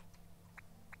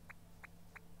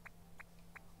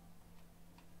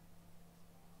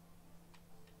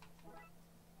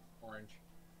 Orange.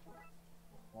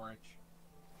 Orange.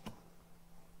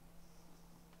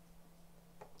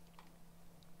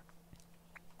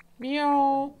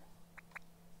 Meow.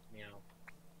 Meow.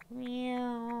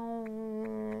 Meow.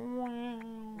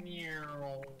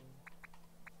 Meow.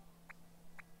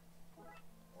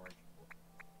 Orange.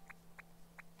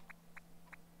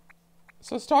 So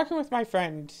I was talking with my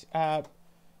friend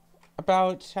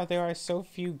about how there are so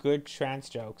few good trans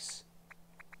jokes.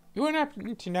 You wouldn't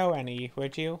happen to know any,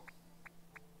 would you?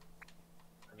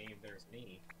 I mean, there's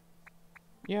me.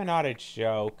 You're not a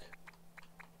joke.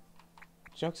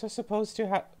 Jokes are supposed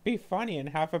to be funny and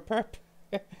have a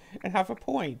and have a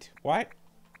point. What?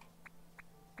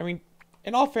 I mean,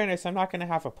 in all fairness, I'm not going to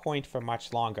have a point for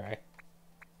much longer.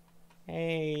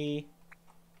 Hey.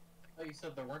 I thought you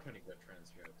said there weren't any good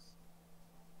trans jokes.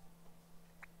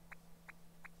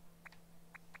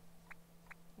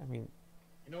 I mean,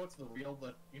 You know what's the real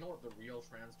you know what the real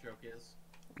trans joke is?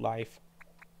 life.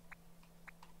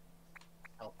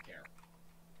 Healthcare.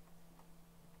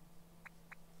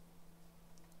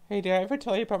 Hey, did I ever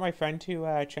tell you about my friend who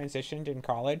transitioned in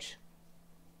college?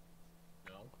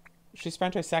 No? She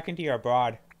spent her second year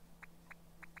abroad.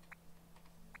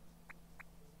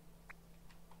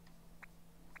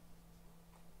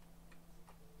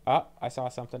 Oh, I saw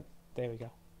something. There we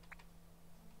go.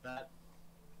 That...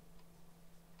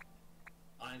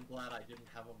 I'm glad I didn't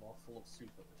have a mouthful of soup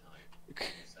at the time when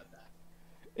you said that.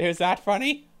 Is that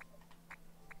funny?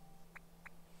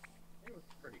 It was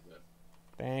pretty good.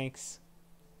 Thanks.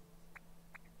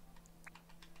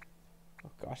 Oh,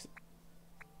 gosh.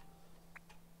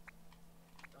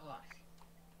 Gosh.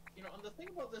 You know, and the thing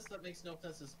about this that makes no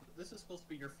sense is this is supposed to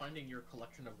be you're finding your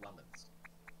collection of lemons.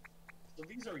 So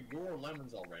these are your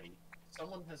lemons already.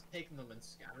 Someone has taken them and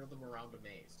scattered them around a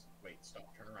maze. Wait,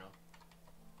 stop, turn around.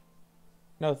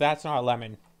 No, that's not a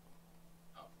lemon.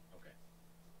 Oh, okay.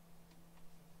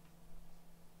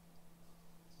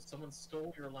 So someone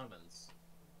stole your lemons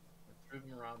and threw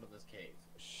them around in this cave.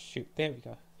 Shoot, there we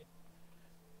go.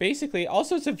 Basically,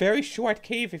 also it's a very short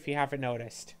cave if you haven't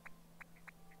noticed.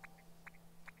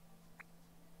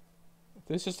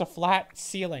 There's just a flat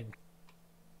ceiling.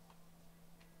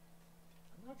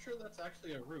 I'm not sure that's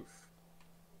actually a roof.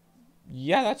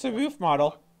 Yeah, that's a roof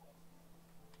model.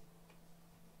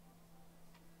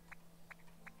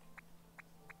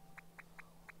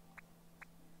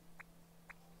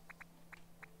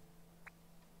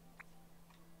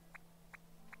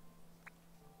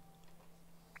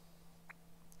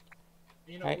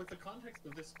 You know, with the context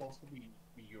of this supposed to be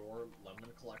your lemon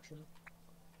collection,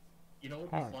 you know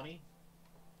what would be funny?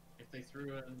 If they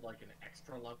threw in, like, an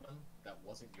extra lemon that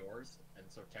wasn't yours, and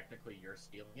so technically you're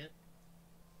stealing it.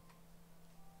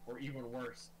 Or even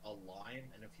worse, a lime,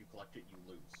 and if you collect it, you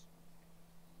lose.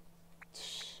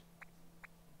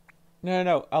 No,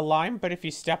 no, no, a lime, but if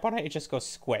you step on it, it just goes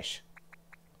squish.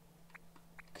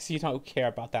 Because you don't care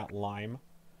about that lime.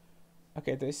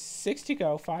 Okay, there's 6 to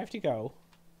go, 5 to go.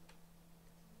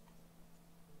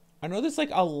 I know there's like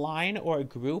a line or a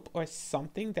group or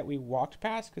something that we walked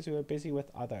past because we were busy with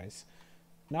others.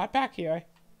 Not back here.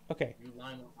 Okay. You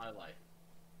lime up my life.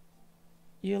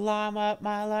 You lime up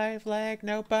my life like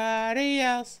nobody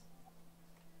else.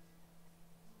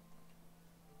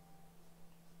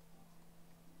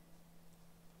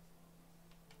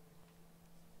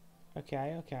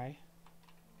 Okay, okay.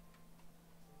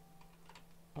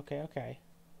 Okay, okay.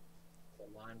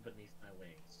 The line beneath my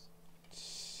wings.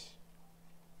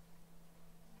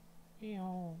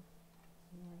 Ew.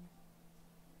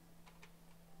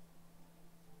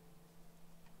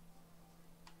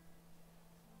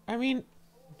 I mean,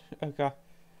 okay.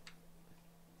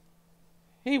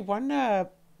 Hey,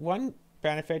 one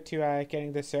benefit to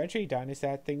getting the surgery done is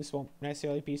that things won't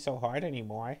necessarily be so hard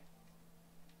anymore.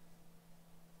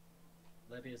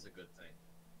 That is a good thing.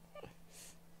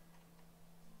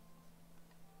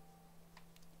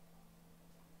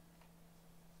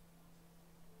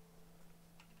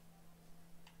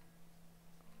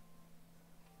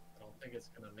 I don't think it's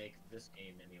gonna make this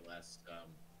game any less,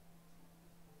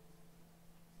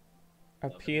 A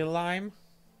pea lime?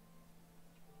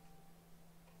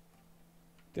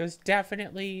 There's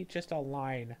definitely just a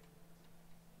line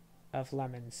of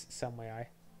lemons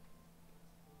somewhere.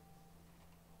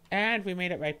 And we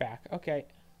made it right back. Okay.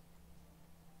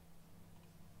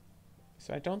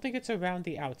 So I don't think it's around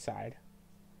the outside.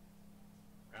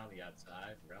 Around the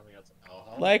outside, around the outside.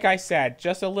 Oh, Like I said,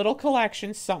 just a little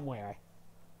collection somewhere.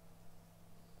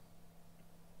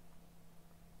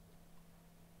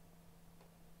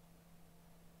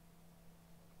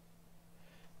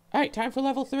 Alright, time for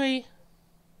level 3.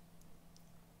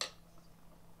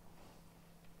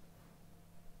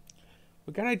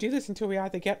 We're gonna do this until we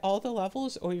either get all the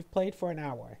levels or we've played for an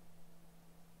hour.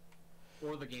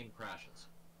 or the game crashes.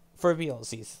 For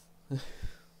realsies.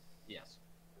 Yes.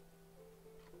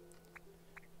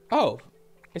 Oh,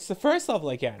 it's the first level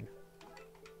again.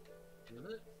 Is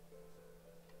it?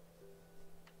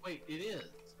 Wait, it is.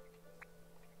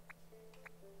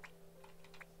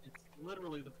 It's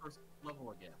literally the first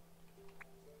level again.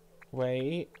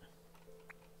 Wait.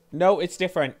 No, it's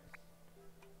different.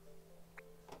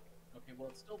 Okay, well,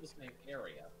 it's still the same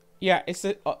area. Yeah, it's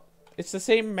the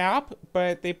same map,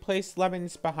 but they place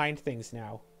lemons behind things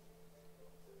now.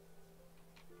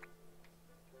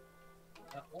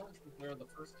 That orange was there the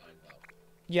first time, though.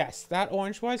 Yes, that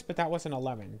orange was, but that wasn't a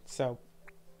lemon, so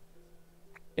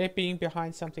it being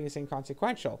behind something is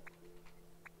inconsequential.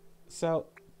 So,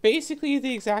 basically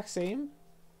the exact same,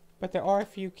 but there are a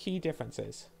few key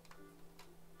differences.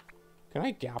 Can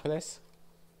I gap this?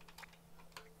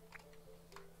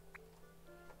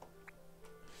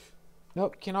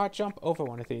 Nope, cannot jump over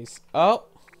one of these. Oh!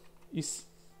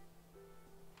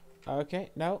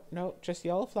 Okay, no, just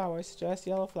yellow flowers, just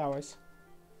yellow flowers.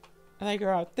 And I go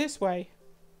out this way.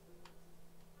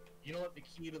 You know what the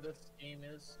key to this game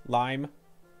is? Lime.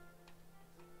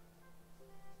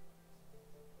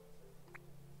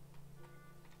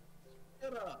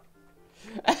 Shut up!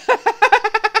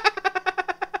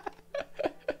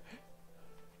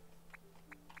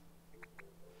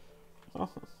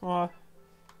 Oh,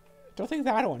 don't think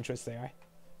that orange was there.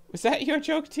 Was that your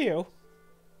joke too?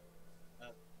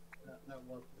 That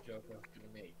was the joke I was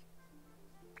gonna make.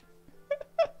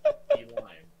 Key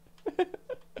lime.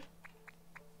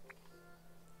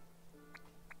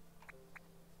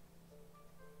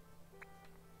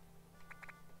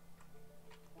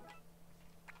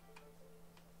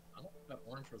 I don't think that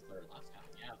orange was there last time.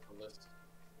 Yeah, for this.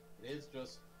 It is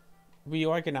just.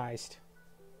 Reorganized.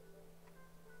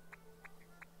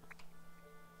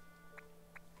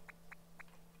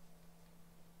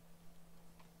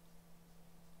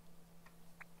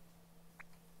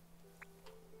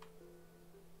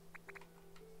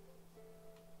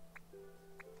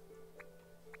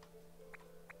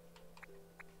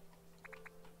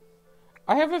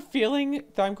 I have a feeling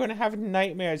that I'm going to have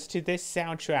nightmares to this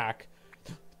soundtrack.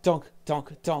 Dunk,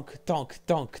 dunk, dunk, dunk,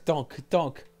 dunk, dunk,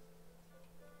 dunk.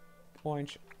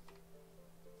 Orange.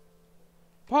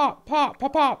 Pop, pop,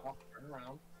 pop, pop. Turn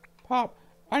around. Pop.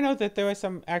 I know that there are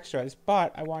some extras,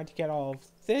 but I wanted to get all of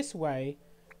this way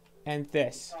and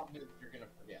this. The problem is you're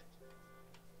gonna forget.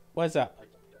 What's up? Like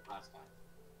you did last time.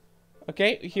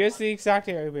 Okay, here's the exact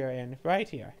area we're in. Right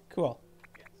here. Cool.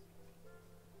 Yes.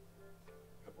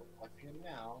 But we're collecting them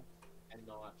now, and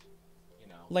not, you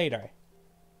know. Later.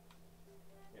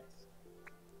 Yes.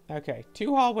 Okay,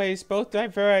 2 hallways, both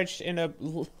diverged in a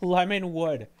lemon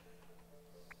wood.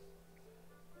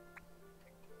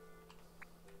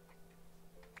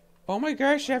 Oh my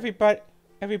gosh,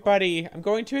 everybody, I'm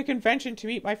going to a convention to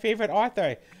meet my favorite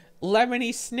author,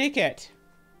 Lemony Snicket.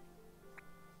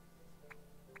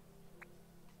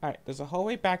 Alright, there's a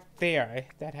hallway back there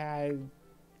that had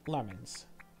lemons.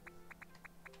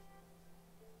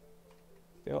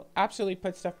 They'll absolutely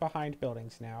put stuff behind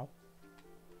buildings now.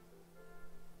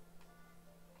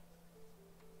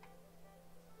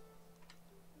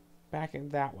 Back in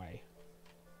that way.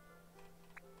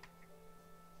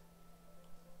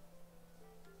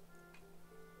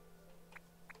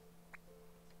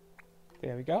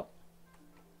 There we go.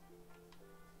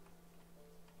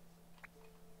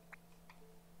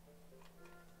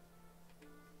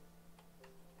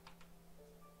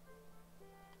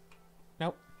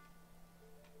 Nope.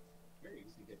 Very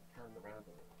easy to get turned around.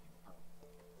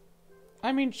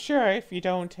 I mean, sure, if you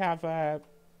don't have a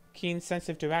keen sense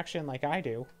of direction like I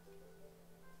do.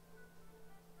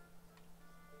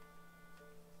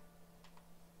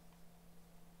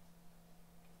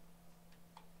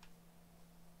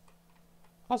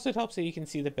 Also, it helps that you can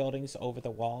see the buildings over the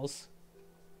walls.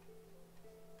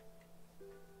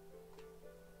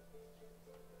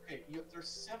 Okay, there's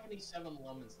 77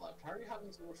 lemons left. How are you having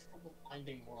so much trouble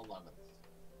finding more lemons?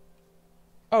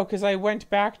 Oh, because I went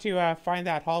back to find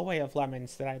that hallway of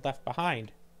lemons that I left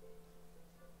behind.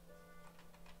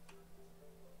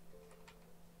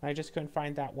 I just couldn't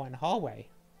find that one hallway.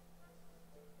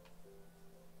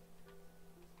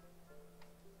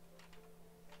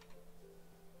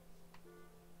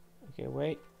 Okay,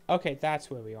 wait. Okay, that's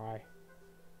where we are.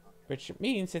 Which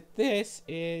means that this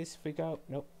is, if we go,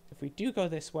 nope. If we do go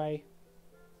this way,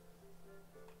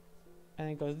 and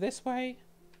then go this way.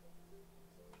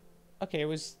 Okay,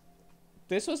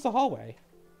 this was the hallway.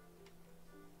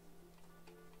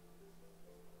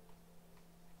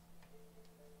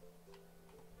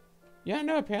 Yeah,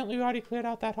 no, apparently we already cleared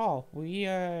out that hall.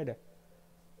 Weird.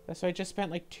 That's why I just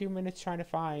spent like 2 minutes trying to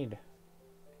find.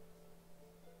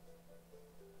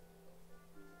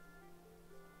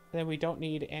 Then we don't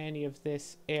need any of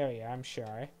this area, I'm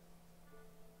sure.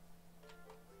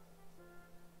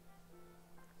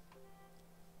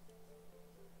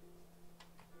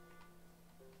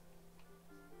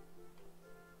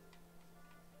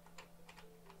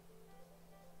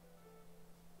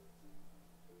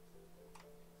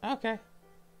 Okay.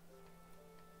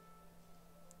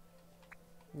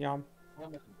 Yum.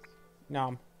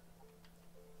 Nom.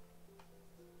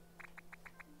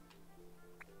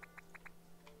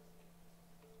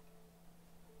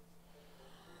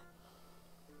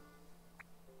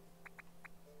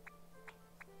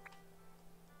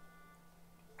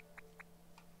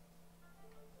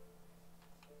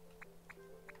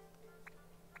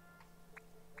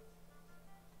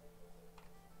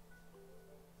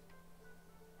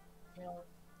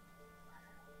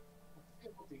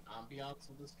 The ambiance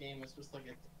of this game is just like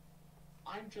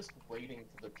I'm just waiting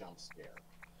for the jump scare.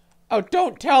 Oh,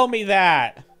 don't tell me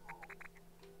that!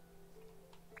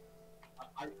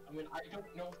 I mean, I don't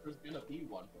know if there's gonna be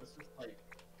one, but it's just like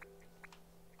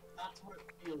that's what it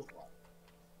feels like.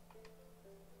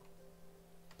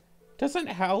 Doesn't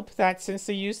help that since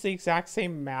they use the exact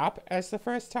same map as the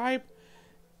first time,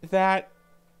 that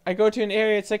I go to an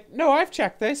area, it's like, no, I've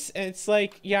checked this. And it's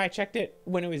like, yeah, I checked it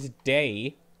when it was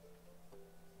day.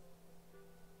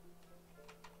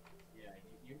 Yeah,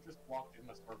 you just walked in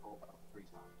a circle about 3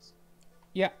 times.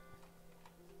 Yeah.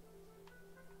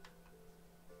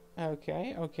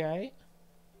 Okay, okay.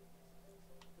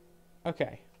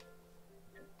 Okay.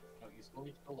 No, you still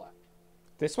need to go left.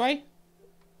 This way?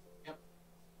 Yep.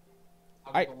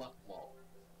 I- The left wall.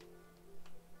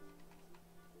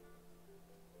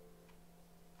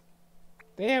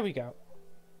 There we go.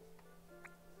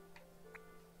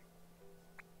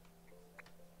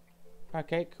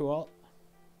 Okay, cool.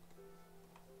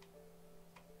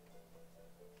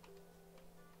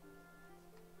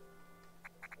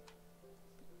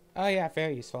 Oh yeah,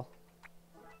 very useful.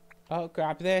 Oh,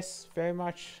 grab this. Very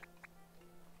much.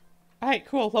 Alright,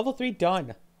 cool. Level 3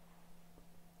 done.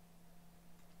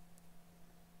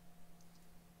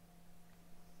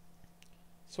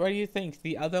 So what do you think?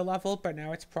 The other level, but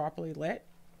now it's properly lit?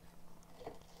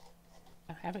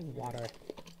 I'm having water.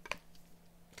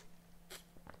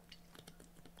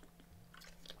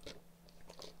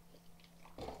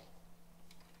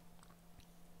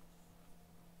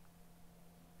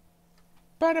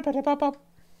 Ba-da-ba-da-ba-ba.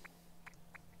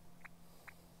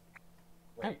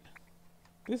 Wait,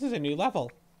 This is a new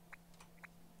level.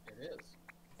 it is.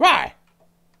 Why?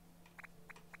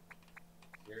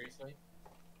 Seriously?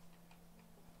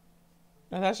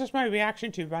 No, that's just my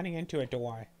reaction to running into a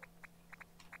door.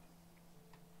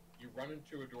 You run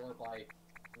into a door by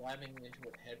slamming into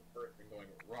it head first and going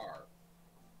rawr.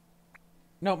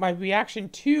 No, my reaction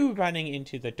to running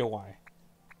into the door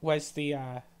was the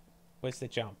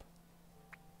jump.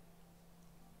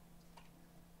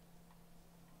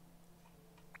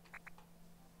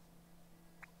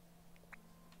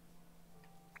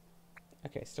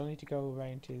 Okay, still need to go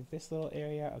right into this little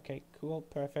area. Okay, cool,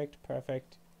 perfect,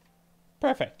 perfect,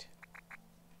 perfect.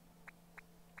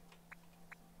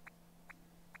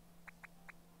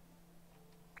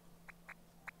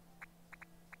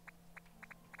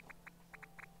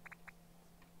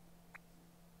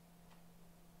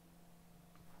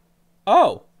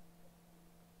 Oh!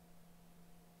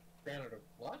 Standard of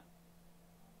what?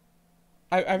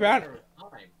 I ran... Standard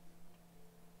of time.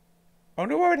 I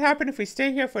wonder what would happen if we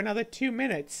stay here for another 2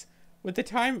 minutes. Would the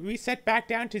time reset back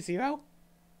down to 0?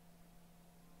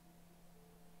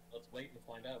 Let's wait and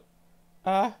find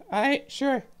out. Alright,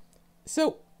 sure.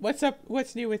 So, what's up?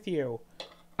 What's new with you?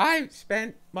 I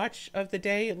spent much of the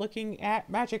day looking at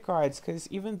magic cards, because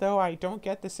even though I don't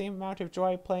get the same amount of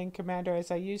joy playing Commander as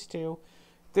I used to,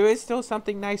 there is still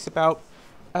something nice about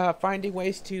finding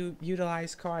ways to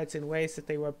utilize cards in ways that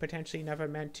they were potentially never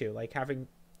meant to, like having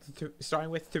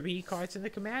starting with 3 cards in the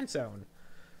command zone.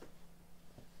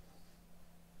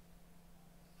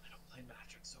 I don't play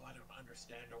Magic, so I don't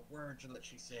understand a word that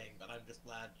she's saying, but I'm just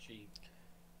glad she,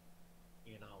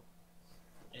 you know,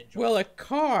 enjoyed. Well, a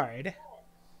card...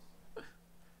 Oh,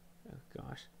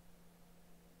 gosh.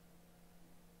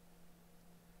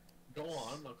 Go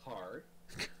on, a card.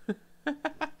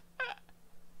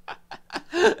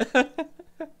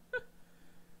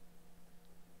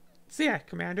 So yeah,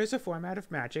 Commander is a format of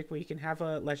Magic where you can have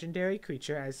a legendary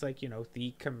creature as, like, you know,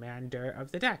 the commander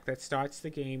of the deck that starts the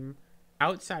game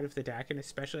outside of the deck in a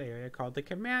special area called the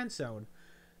Command Zone.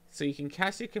 So you can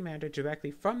cast your commander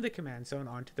directly from the Command Zone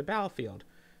onto the battlefield.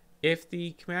 If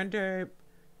the commander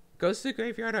goes to the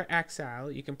graveyard or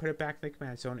exile, you can put it back in the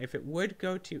Command Zone. If it would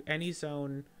go to any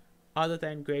zone other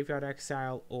than graveyard,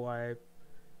 exile, or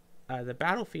the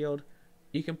battlefield,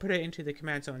 you can put it into the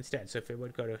Command Zone instead. So if it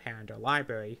would go to hand or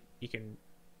library, you can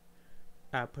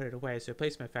put it away as a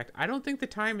replacement effect. I don't think the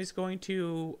time is going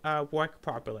to work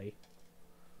properly.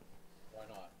 Why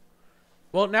not?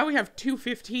 Well, now we have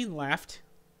 2:15 left.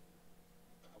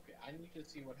 Okay, I need to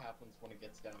see what happens when it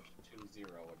gets down to 2-0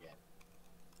 again.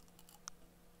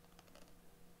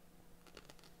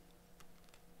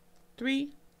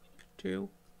 Three, two,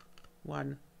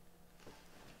 one.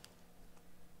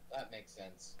 That makes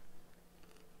sense.